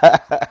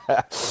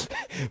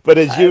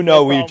as you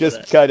know, we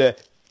just kind of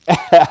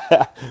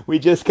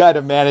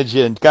managed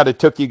and kind of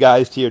took you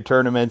guys to your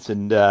tournaments,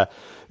 and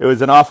it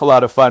was an awful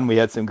lot of fun. We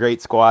had some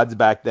great squads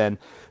back then.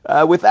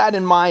 With that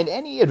in mind,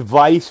 any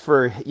advice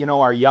for,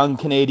 our young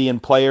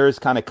Canadian players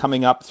kind of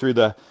coming up through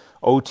the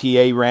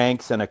OTA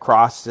ranks and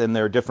across in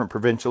their different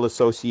provincial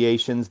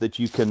associations that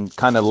you can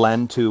kind of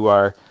lend to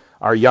our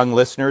young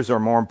listeners, or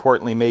more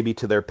importantly, maybe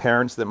to their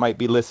parents that might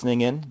be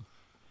listening in?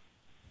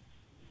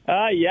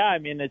 Yeah, I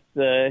mean,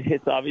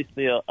 it's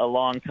obviously a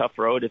long, tough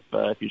road if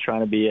you're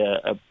trying to be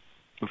a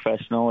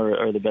professional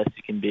or the best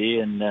you can be,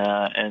 and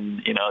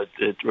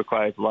it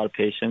requires a lot of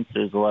patience.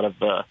 There's a lot of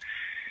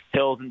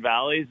hills and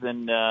valleys,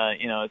 and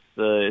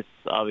it's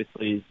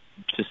obviously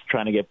just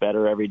trying to get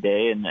better every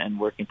day and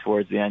working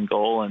towards the end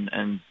goal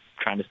and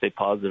trying to stay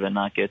positive and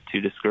not get too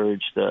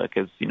discouraged,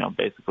 because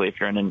basically if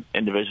you're in an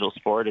individual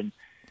sport and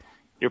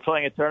you're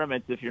playing a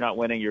tournament, if you're not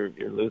winning, you're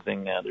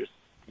losing. There's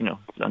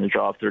on the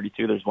draw of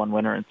 32, there's one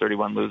winner and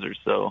 31 losers.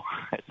 So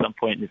at some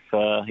point,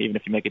 even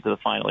if you make it to the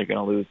final, you're going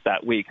to lose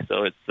that week.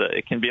 So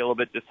it can be a little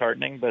bit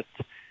disheartening, but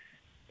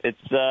it's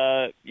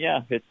a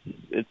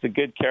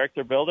good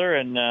character builder.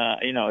 And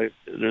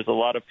there's a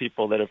lot of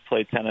people that have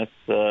played tennis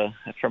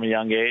from a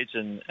young age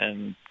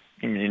and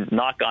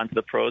not gone to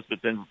the pros,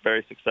 but been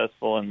very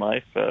successful in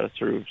life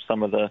through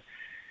some of the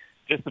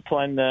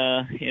discipline,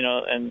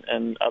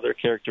 and other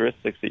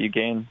characteristics that you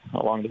gain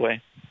along the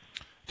way.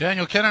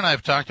 Daniel, Ken and I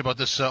have talked about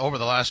this over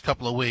the last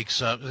couple of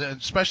weeks,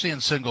 especially in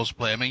singles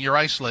play. I mean, you're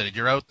isolated.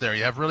 You're out there.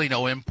 You have really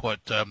no input.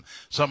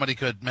 Somebody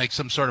could make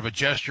some sort of a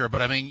gesture,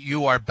 but, I mean,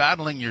 you are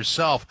battling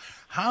yourself.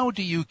 How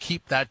do you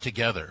keep that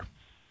together?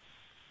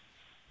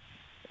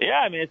 Yeah,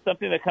 I mean, it's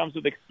something that comes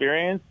with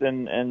experience.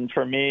 And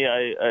for me,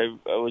 I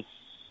was,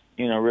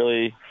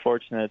 really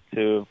fortunate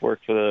to have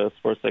worked with a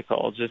sports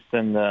psychologist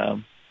and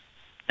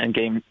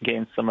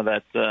gain some of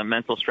that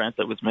mental strength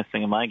that was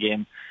missing in my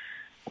game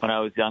when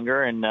I was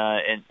younger, and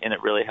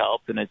it really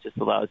helped, and it just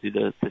allows you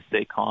to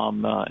stay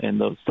calm in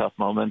those tough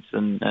moments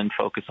and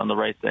focus on the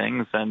right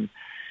things. But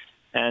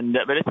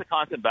it's a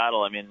constant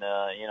battle. I mean,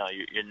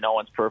 no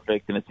one's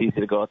perfect, and it's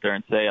easy to go out there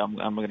and say I'm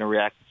going to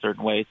react a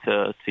certain way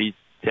to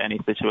any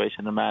situation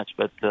in the match.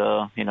 But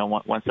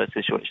once that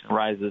situation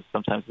arises,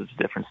 sometimes it's a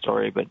different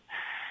story. But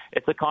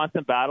it's a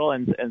constant battle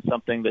and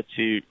something that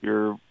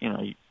you're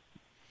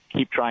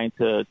keep trying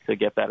to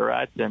get better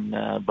at,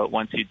 but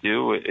once you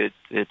do,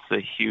 it's a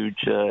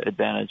huge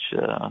advantage.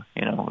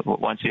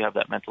 Once you have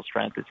that mental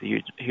strength, it's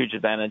a huge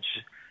advantage.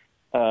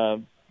 At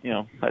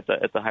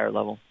the higher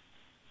level.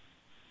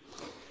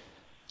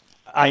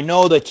 I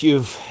know that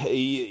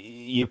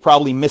you're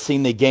probably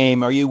missing the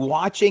game. Are you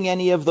watching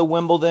any of the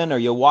Wimbledon? Are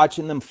you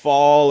watching them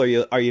fall?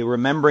 Are you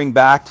remembering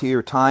back to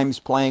your times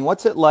playing?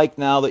 What's it like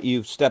now that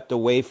you've stepped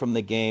away from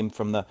the game,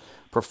 from the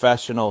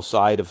professional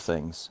side of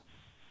things?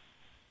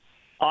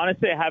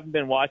 Honestly, I haven't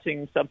been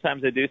watching.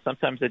 Sometimes I do,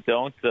 sometimes I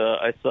don't.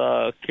 I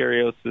saw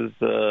Kyrgios's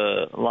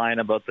line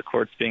about the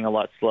courts being a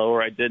lot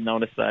slower. I did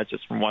notice that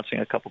just from watching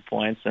a couple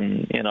points,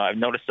 and I've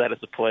noticed that as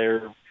a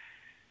player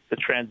the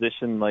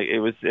transition, like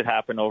it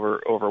happened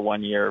over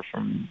 1 year,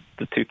 from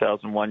the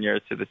 2001 year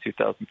to the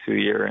 2002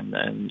 year, and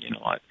then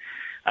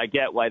I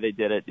get why they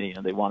did it.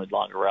 They wanted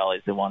longer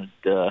rallies, they wanted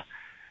a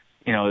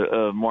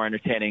more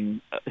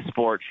entertaining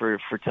sport for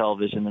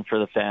television and for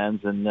the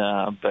fans, and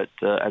but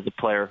as a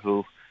player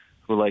who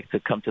likes to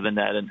come to the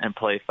net and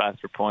play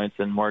faster points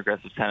and more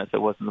aggressive tennis,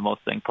 it wasn't the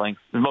most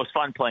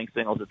fun playing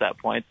singles at that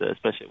point,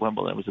 especially at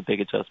Wimbledon. It was a big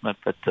adjustment,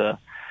 but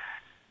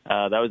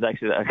that was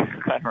actually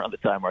kind of around the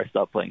time where I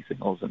stopped playing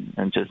singles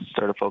and just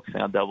started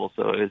focusing on doubles.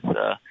 So it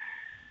was,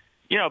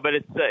 but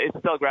it's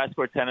still grass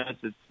court tennis.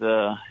 It's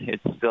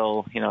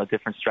still a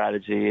different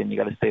strategy, and you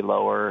got to stay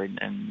lower and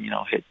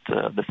hit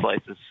the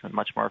slices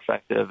much more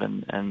effective,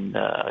 and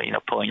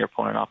pulling your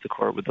opponent off the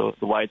court with the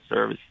wide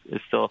serve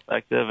is still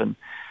effective,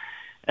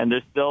 and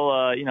there's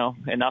still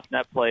enough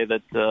net play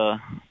that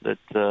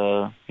it's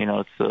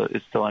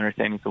still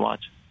entertaining to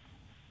watch.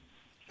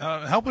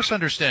 Help us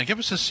understand. Give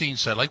us a scene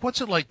set. Like, what's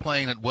it like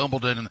playing at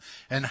Wimbledon,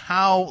 and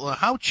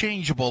how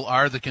changeable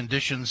are the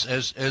conditions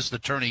as the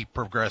tourney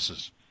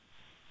progresses?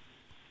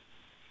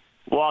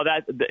 Well,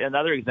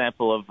 another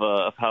example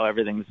of how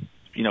everything's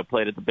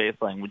played at the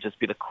baseline would just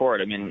be the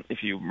court. I mean,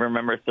 if you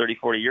remember 30,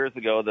 40 years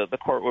ago, the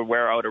court would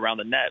wear out around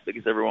the net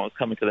because everyone was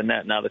coming to the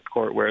net. Now the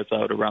court wears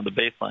out around the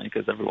baseline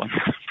because everyone's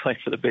playing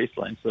for the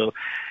baseline. So,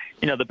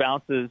 the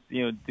bounces,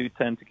 do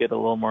tend to get a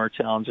little more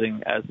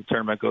challenging as the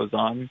tournament goes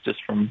on,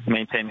 just from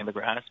maintaining the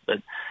grass.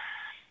 But,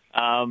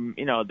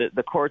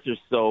 the courts are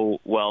so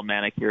well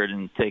manicured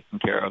and taken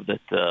care of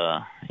that,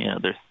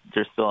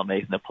 they're still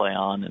amazing to play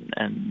on.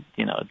 And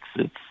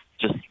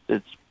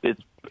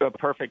it's a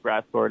perfect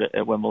grass court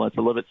at Wimbledon. It's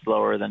a little bit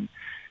slower than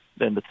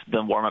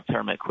warm-up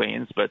tournament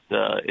Queens, but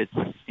it's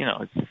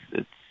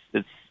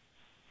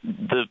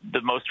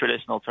the most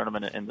traditional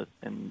tournament in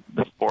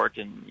the sport,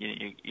 and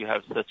you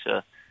have such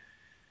a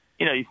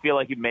you feel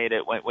like you've made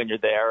it when you're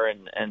there,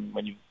 and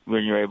when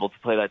you're able to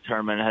play that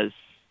tournament.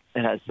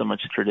 It has so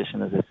much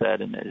tradition, as I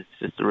said, and it's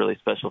just a really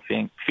special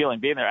feeling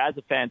being there as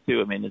a fan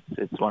too. I mean,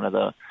 it's one of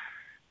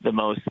the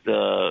most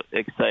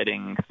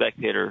exciting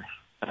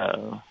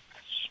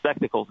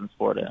spectacles in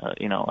sport.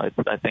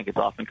 I think it's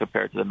often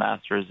compared to the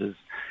Masters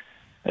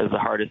as the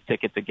hardest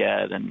ticket to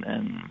get, and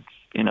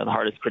the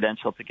hardest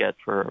credential to get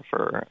for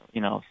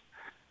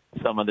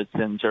someone that's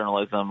in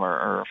journalism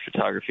or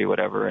photography,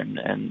 whatever.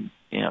 And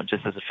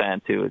just as a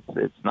fan too,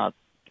 it's not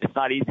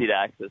easy to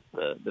access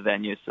the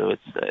venue, so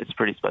it's a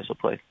pretty special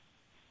place.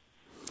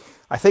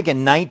 I think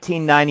in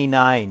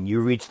 1999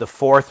 you reached the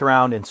fourth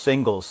round in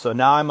singles, so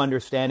now I'm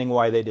understanding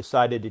why they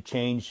decided to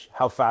change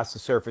how fast the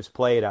surface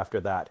played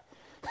after that.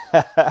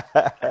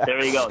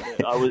 There you go.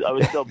 I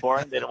was still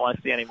born. They didn't want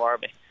to see any more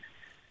of me.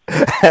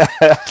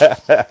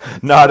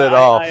 Not at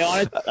all.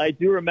 I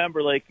do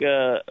remember,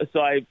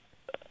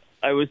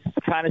 I was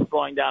kind of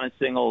slowing down in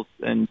singles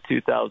in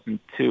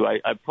 2002.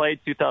 I played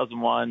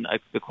 2001,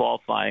 the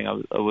qualifying.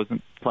 I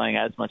wasn't playing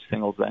as much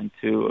singles then,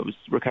 too. I was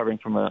recovering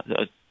from a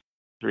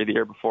injury the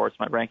year before, so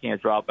my ranking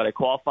had dropped. But I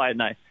qualified,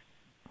 and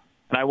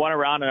I won a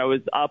round, and I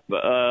was up.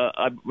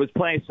 I was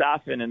playing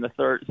Safin in the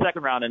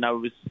second round, and I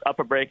was up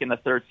a break in the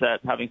third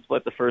set, having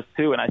split the first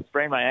two, and I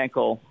sprained my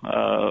ankle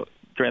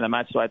during the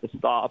match, so I had to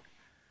stop.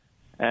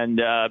 And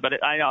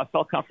but I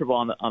felt comfortable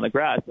on the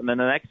grass. And then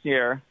the next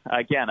year,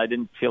 again, I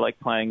didn't feel like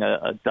playing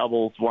a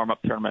doubles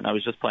warm-up tournament. I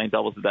was just playing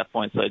doubles at that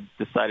point, so I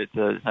decided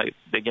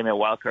they gave me a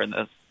wild card in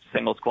the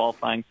singles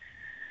qualifying.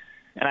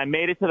 And I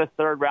made it to the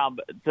third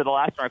round, to the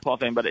last round of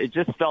qualifying, but it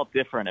just felt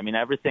different. I mean,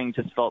 everything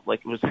just felt like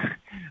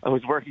I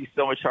was working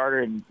so much harder,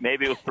 and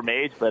maybe it was from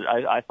age, but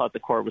I thought the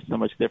court was so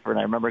much different.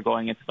 I remember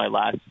going into my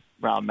last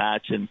round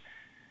match and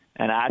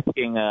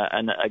asking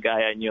a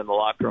guy I knew in the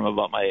locker room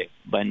about my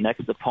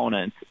next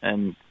opponent,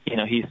 and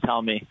he's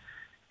telling me,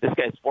 this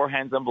guy's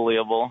forehand's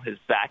unbelievable, his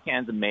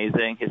backhand's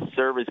amazing, his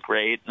serve is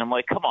great, and I'm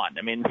like, come on,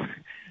 I mean,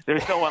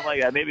 there's no one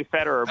like that, maybe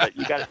Federer, but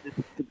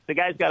the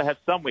guy's got to have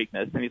some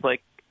weakness. And he's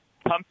like,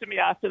 come to me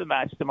after the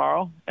match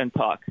tomorrow and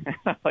talk.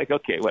 I'm like,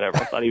 okay, whatever.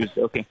 I thought he was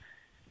joking.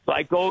 So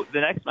I go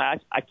the next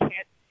match. I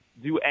can't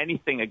do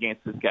anything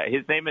against this guy.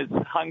 His name is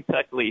Hung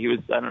Sek Lee. He was,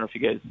 I don't know if you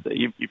guys,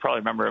 you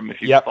probably remember him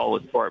if you follow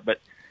the sport,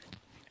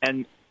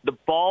 and the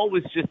ball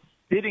was just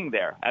sitting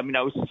there. I mean,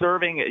 I was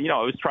serving,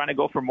 I was trying to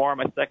go for more on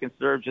my second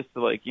serve just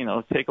to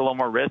take a little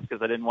more risk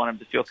because I didn't want him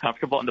to feel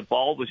comfortable. And the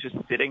ball was just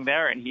sitting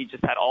there, and he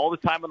just had all the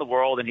time in the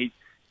world. And he,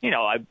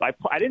 I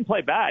didn't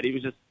play bad. He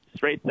was just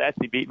straight sets.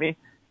 He beat me.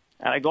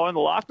 And I go in the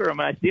locker room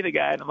and I see the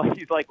guy, and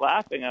he's like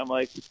laughing. I'm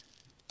like,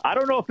 I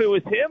don't know if it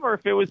was him or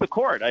if it was the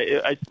court. But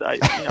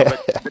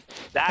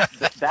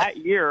that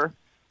year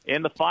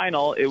in the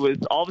final, it was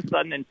all of a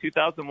sudden in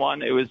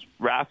 2001, it was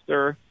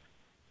Rafter,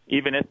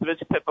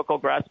 Ivanisevic, typical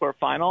grass court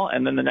final,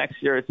 and then the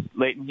next year it's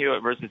Leighton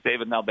Hewitt versus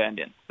David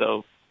Nalbandian.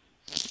 So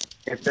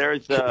if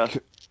there's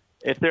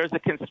if there's a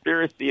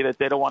conspiracy that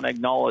they don't want to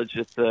acknowledge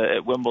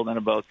at Wimbledon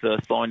about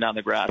slowing down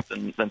the grass,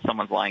 then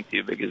someone's lying to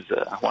you, because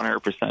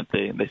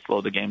 100% they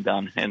slowed the game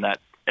down in that,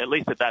 at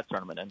least at that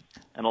tournament,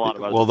 and a lot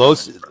of others. Well,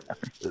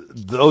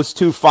 those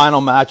two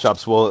final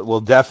matchups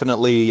will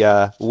definitely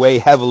weigh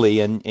heavily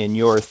in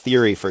your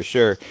theory for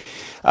sure.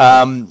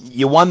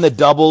 You won the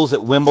doubles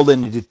at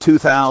Wimbledon in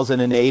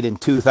 2008 and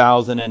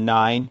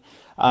 2009.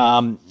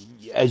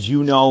 As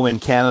you know, in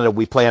Canada,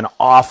 we play an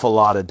awful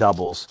lot of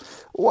doubles.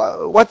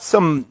 What's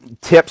some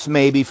tips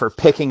maybe for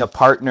picking a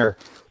partner,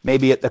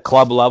 maybe at the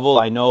club level?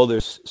 I know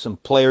there's some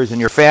players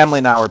in your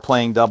family now are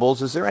playing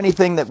doubles. Is there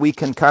anything that we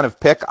can kind of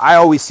pick? I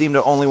always seem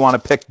to only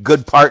want to pick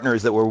good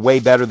partners that were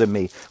way better than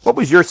me. What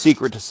was your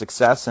secret to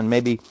success, and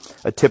maybe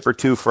a tip or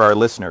two for our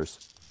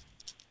listeners?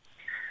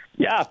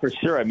 Yeah, for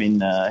sure. I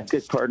mean,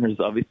 good partner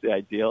is obviously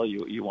ideal.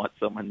 You want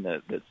someone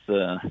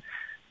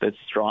that's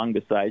strong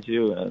beside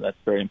you. That's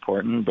very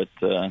important, but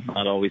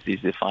not always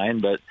easy to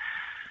find. But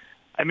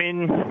I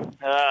mean,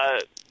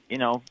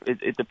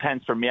 it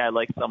depends. For me, I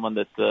like someone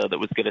that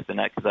was good at the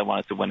net, because I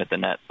wanted to win at the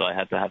net. So I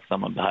had to have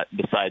someone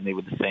beside me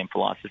with the same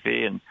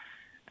philosophy. And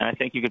I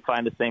think you could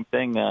find the same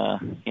thing,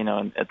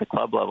 at the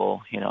club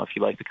level. If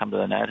you like to come to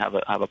the net,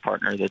 have a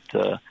partner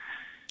that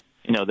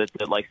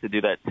likes to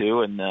do that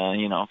too, and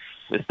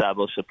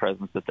establish a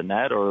presence at the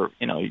net. Or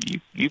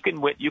you can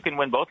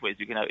win both ways.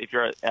 You can if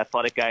you're an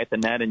athletic guy at the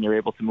net and you're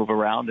able to move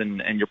around,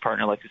 and your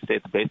partner likes to stay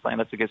at the baseline,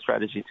 that's a good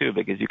strategy too,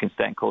 because you can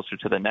stand closer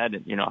to the net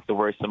and you don't have to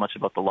worry so much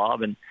about the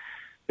lob, and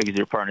because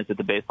your partner's at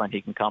the baseline,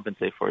 he can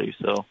compensate for you.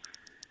 So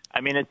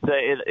I mean,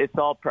 it's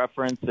all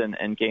preference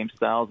and game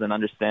styles, and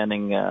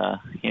understanding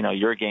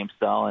your game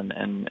style,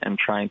 and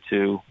trying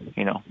to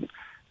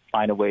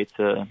find a way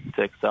to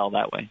excel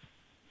that way.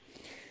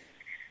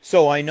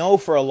 So I know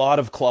for a lot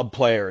of club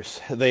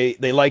players, they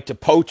like to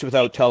poach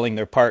without telling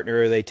their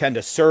partner. They tend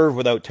to serve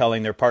without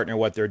telling their partner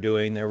what they're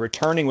doing. They're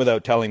returning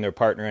without telling their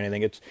partner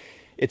anything.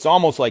 It's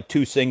almost like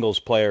two singles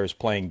players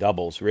playing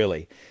doubles,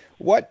 really.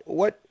 What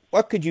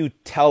could you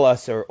tell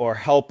us or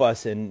help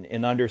us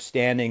in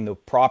understanding the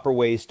proper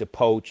ways to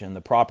poach and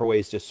the proper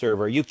ways to serve?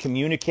 Are you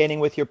communicating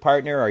with your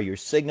partner? Are you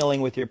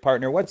signaling with your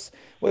partner? What's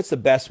the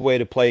best way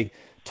to play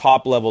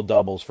top level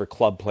doubles for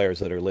club players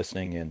that are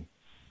listening in?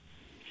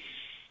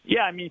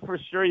 Yeah, I mean, for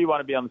sure you want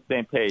to be on the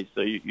same page.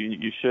 So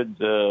you should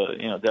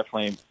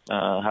definitely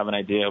have an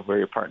idea of where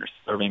your partner's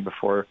serving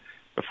before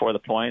the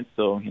point.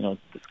 So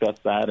discuss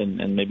that,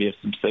 and maybe have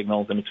some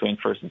signals in between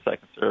first and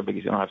second serve,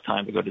 because you don't have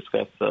time to go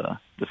discuss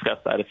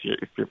that if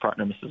your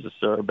partner misses a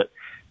serve. But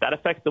that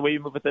affects the way you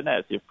move at the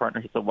net. If your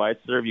partner hits a wide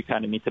serve, you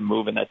kind of need to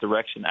move in that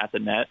direction at the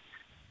net.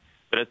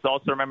 But it's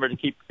also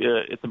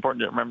it's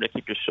important to remember to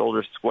keep your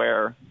shoulders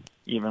square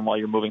even while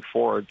you're moving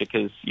forward,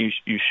 because you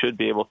should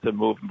be able to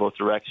move in both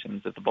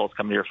directions if the ball's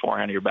coming to your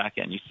forehand or your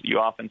backhand. You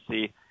often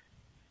see,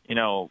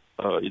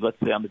 let's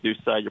say on the deuce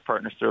side, your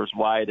partner serves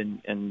wide,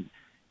 and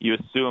you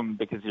assume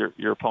because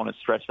your opponent's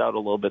stretched out a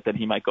little bit that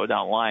he might go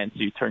down line,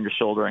 so you turn your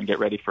shoulder and get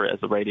ready for a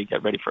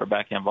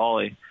backhand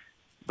volley.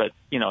 But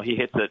he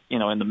hits it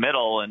in the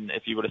middle, and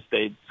if you would have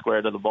stayed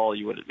square to the ball,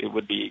 it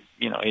would be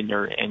in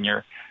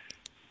your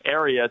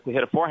area to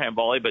hit a forehand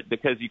volley, but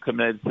because you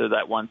committed to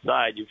that one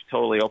side, you've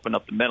totally opened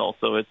up the middle.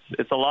 So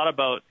it's a lot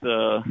about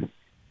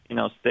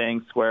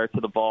staying square to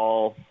the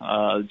ball,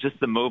 just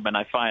the movement.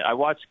 I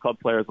watch club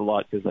players a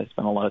lot because I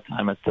spend a lot of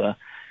time at the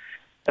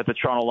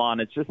Toronto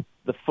Lawn. It's just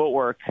the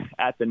footwork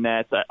at the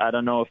net. I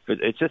don't know if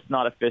it's just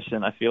not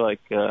efficient. I feel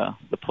like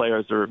the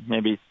players are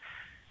maybe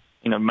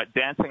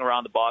dancing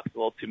around the box a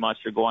little too much.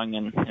 You're going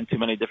in too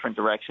many different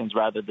directions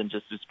rather than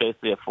just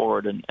basically a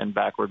forward and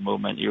backward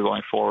movement. You're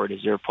going forward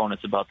as your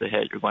opponent's about to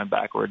hit. You're going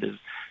backward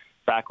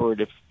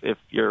if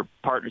your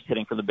partner's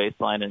hitting for the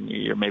baseline and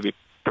you're maybe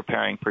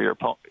preparing for your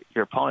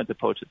opponent to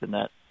poach at the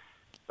net.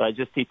 So I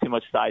just see too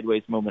much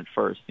sideways movement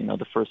first.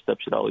 The first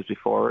step should always be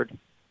forward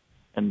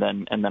and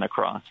then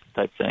across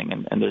type thing.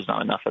 And there's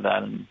not enough of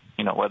that. And,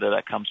 whether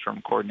that comes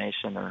from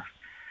coordination or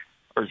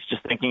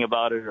just thinking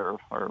about it or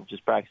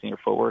just practicing your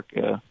footwork.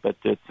 But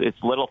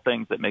it's little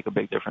things that make a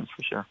big difference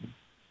for sure.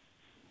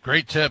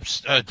 Great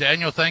tips.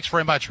 Daniel, thanks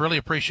very much. Really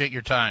appreciate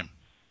your time.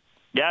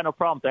 Yeah, no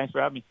problem. Thanks for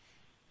having me.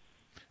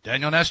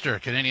 Daniel Nestor,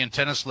 Canadian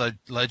tennis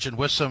legend,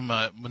 with some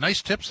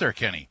nice tips there,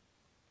 Kenny.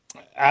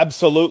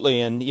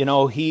 Absolutely. And,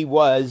 he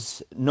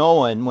was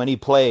known when he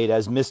played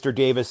as Mr.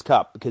 Davis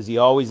Cup because he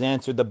always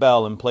answered the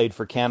bell and played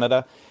for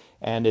Canada.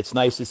 And it's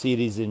nice to see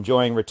that he's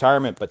enjoying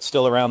retirement, but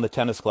still around the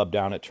tennis club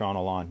down at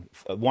Toronto Lawn.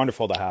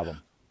 Wonderful to have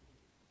him.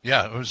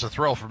 Yeah, it was a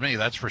thrill for me,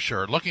 that's for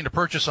sure. Looking to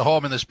purchase a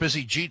home in this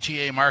busy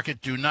GTA market?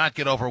 Do not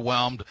get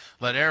overwhelmed.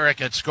 Let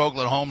Eric at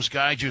Skoglund Homes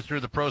guide you through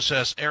the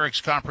process.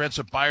 Eric's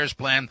comprehensive buyer's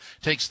plan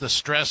takes the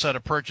stress out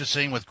of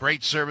purchasing with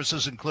great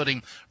services,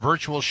 including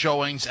virtual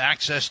showings,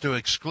 access to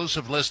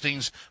exclusive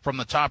listings from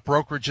the top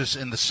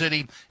brokerages in the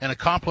city, and a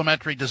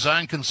complimentary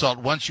design consult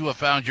once you have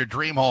found your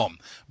dream home.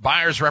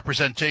 Buyer's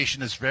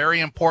representation is very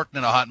important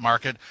in a hot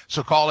market,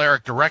 so call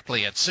Eric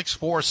directly at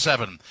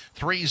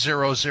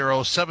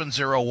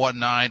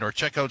 647-300-7019. $9.99 or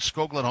check out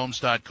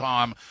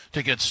skoglinhomes.com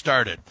to get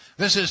started.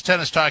 This is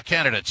Tennis Talk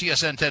Canada,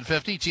 TSN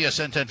 1050,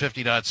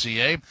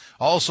 tsn1050.ca,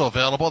 also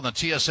available in the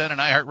TSN and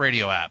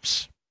iHeartRadio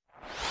apps.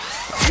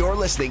 You're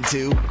listening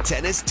to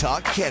Tennis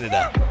Talk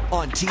Canada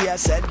on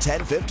TSN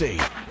 1050.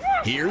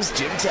 Here's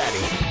Jim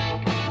Taddy.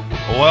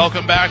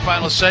 Welcome back.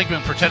 Final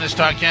segment for Tennis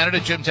Talk Canada.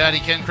 Jim Taddy,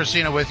 Ken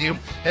Cressina with you.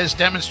 Has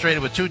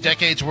demonstrated with 2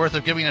 decades worth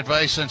of giving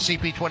advice on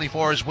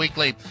CP24's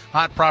weekly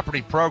hot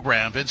property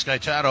program. Vince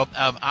Gaetano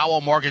of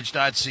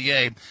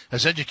owlmortgage.ca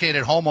has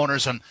educated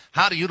homeowners on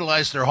how to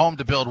utilize their home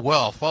to build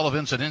wealth. Follow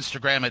Vince on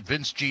Instagram at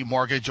Vince G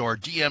Mortgage or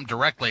DM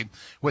directly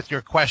with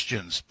your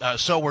questions.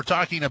 So we're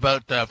talking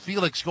about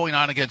Felix going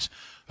on against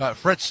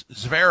Fritz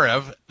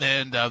Zverev,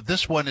 and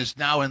this one is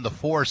now in the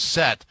 4th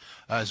set.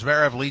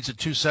 Zverev leads it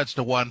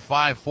 2-1,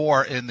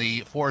 5-4 in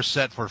the 4th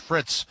set for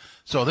Fritz.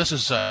 So this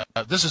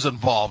is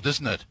involved,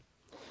 isn't it?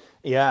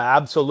 Yeah,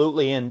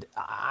 absolutely. And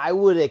I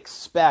would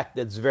expect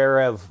that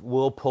Zverev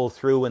will pull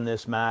through in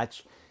this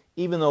match,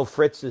 even though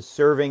Fritz is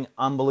serving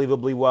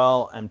unbelievably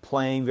well and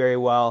playing very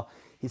well.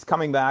 He's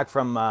coming back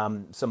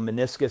from some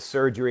meniscus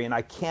surgery, and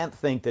I can't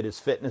think that his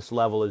fitness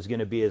level is going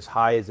to be as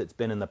high as it's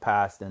been in the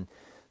past. And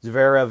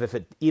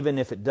Zverev, even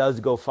if it does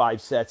go 5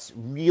 sets,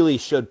 really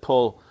should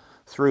pull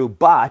through.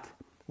 But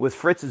with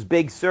Fritz's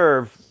big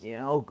serve,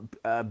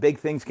 big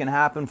things can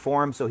happen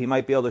for him, so he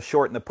might be able to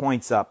shorten the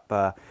points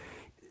up.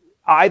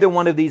 Either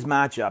one of these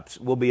matchups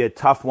will be a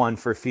tough one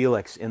for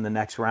Felix in the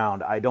next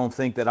round. I don't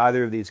think that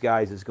either of these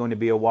guys is going to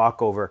be a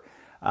walkover,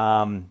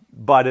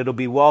 but it'll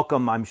be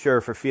welcome, I'm sure,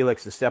 for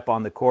Felix to step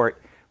on the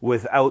court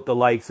without the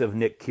likes of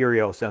Nick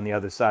Kyrgios on the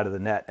other side of the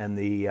net and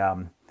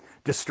the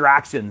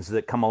distractions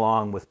that come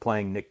along with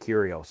playing Nick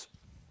Kyrgios.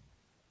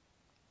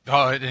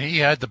 Oh, and he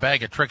had the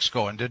bag of tricks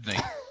going, didn't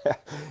he?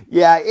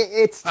 Yeah,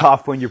 it's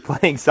tough when you're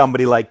playing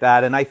somebody like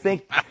that. And I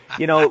think,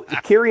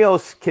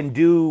 Kyrgios can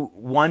do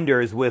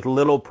wonders with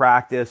little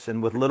practice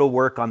and with little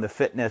work on the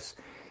fitness.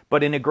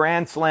 But in a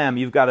Grand Slam,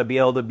 you've got to be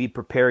able to be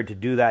prepared to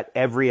do that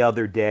every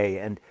other day.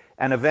 And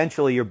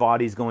eventually your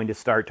body's going to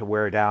start to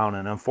wear down.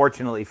 And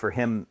unfortunately for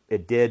him,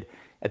 it did.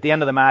 At the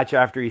end of the match,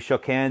 after he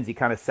shook hands, he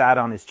kind of sat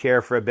on his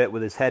chair for a bit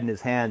with his head in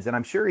his hands. And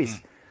I'm sure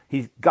he's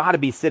got to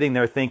be sitting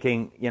there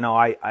thinking,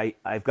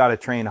 I've got to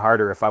train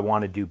harder if I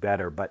want to do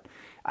better. But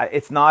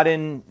it's not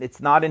in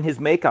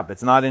his makeup.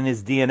 It's not in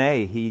his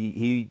DNA.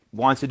 He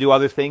wants to do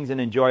other things and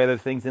enjoy other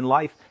things in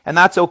life. And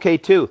that's okay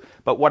too.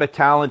 But what a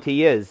talent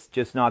he is,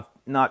 just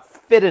not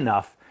fit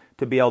enough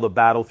to be able to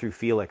battle through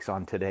Felix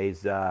on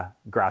today's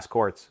grass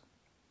courts.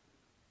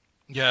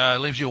 Yeah, it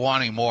leaves you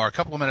wanting more. A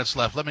couple of minutes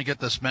left. Let me get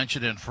this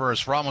mentioned in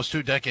first. For almost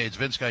 2 decades,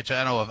 Vince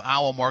Gaetano of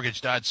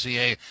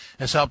owlmortgage.ca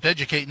has helped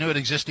educate new and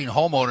existing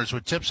homeowners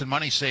with tips and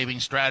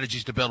money-saving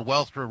strategies to build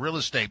wealth through real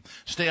estate.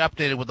 Stay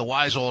updated with the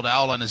Wise Old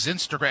Owl on his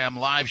Instagram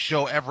live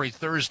show every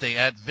Thursday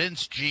at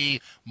Vince G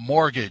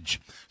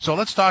Mortgage. So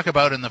let's talk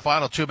about, in the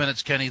final 2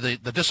 minutes, Kenny, the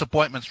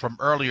disappointments from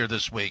earlier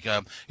this week.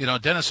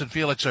 Dennis and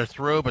Felix are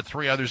through, but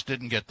 3 others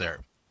didn't get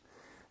there.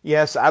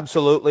 Yes,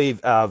 absolutely.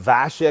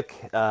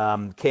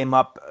 Vasek came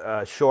up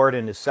short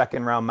in his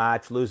second round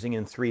match, losing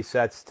in 3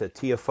 sets to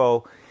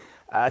Tiafoe.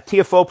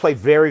 Tiafoe played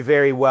very,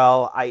 very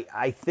well.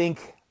 I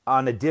think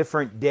on a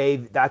different day,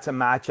 that's a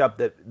matchup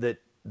that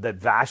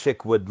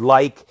Vasek would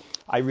like.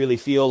 I really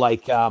feel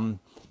like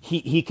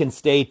he can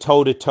stay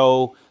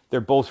toe-to-toe. They're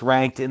both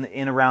ranked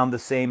in around the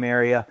same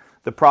area.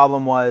 The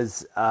problem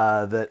was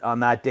that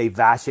on that day,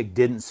 Vasek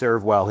didn't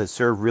serve well. His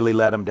serve really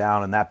let him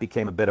down, and that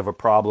became a bit of a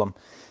problem.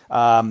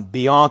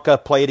 Bianca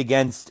played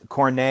against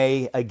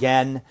Cornet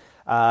again.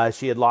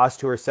 She had lost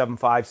to her 7-5,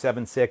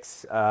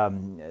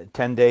 7-6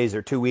 10 days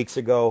or 2 weeks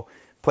ago.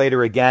 Played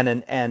her again,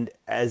 and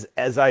as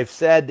I've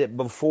said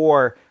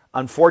before,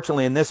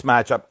 unfortunately in this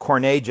matchup,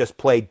 Cornet just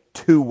played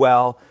too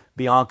well.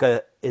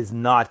 Bianca is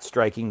not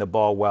striking the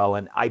ball well,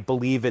 and I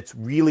believe it's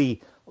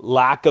really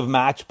lack of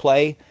match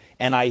play.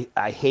 And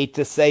I hate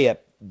to say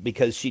it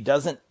because she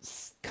doesn't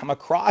come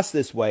across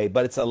this way,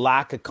 but it's a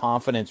lack of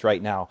confidence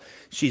right now.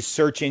 She's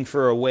searching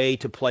for a way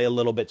to play a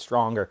little bit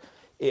stronger.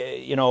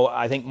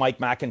 I think Mike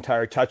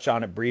McIntyre touched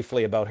on it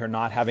briefly about her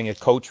not having a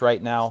coach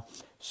right now.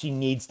 She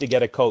needs to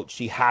get a coach.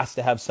 She has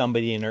to have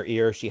somebody in her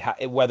ear.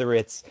 Whether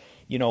it's,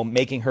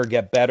 making her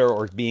get better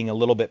or being a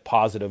little bit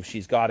positive,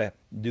 she's got to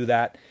do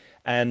that.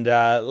 And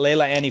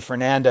Leylah Annie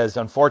Fernandez,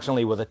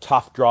 unfortunately, with a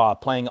tough draw,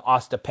 playing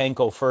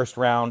Ostapenko first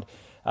round.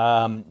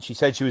 She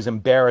said she was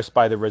embarrassed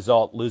by the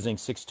result, losing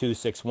 6-2,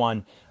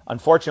 6-1.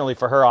 Unfortunately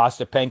for her,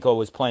 Ostapenko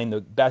was playing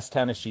the best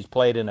tennis she's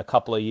played in a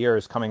couple of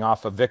years, coming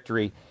off a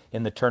victory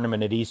in the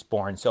tournament at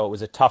Eastbourne. So it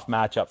was a tough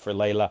matchup for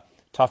Leylah.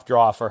 Tough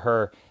draw for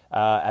her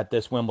at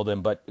this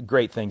Wimbledon, but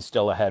great things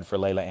still ahead for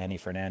Leylah Annie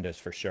Fernandez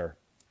for sure.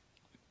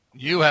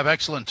 You have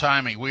excellent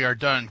timing. We are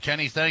done.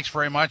 Kenny, thanks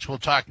very much. We'll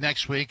talk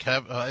next week.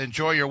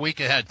 Enjoy your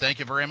week ahead. Thank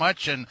you very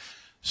much, and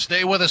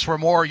stay with us for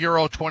more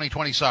Euro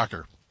 2020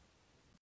 soccer.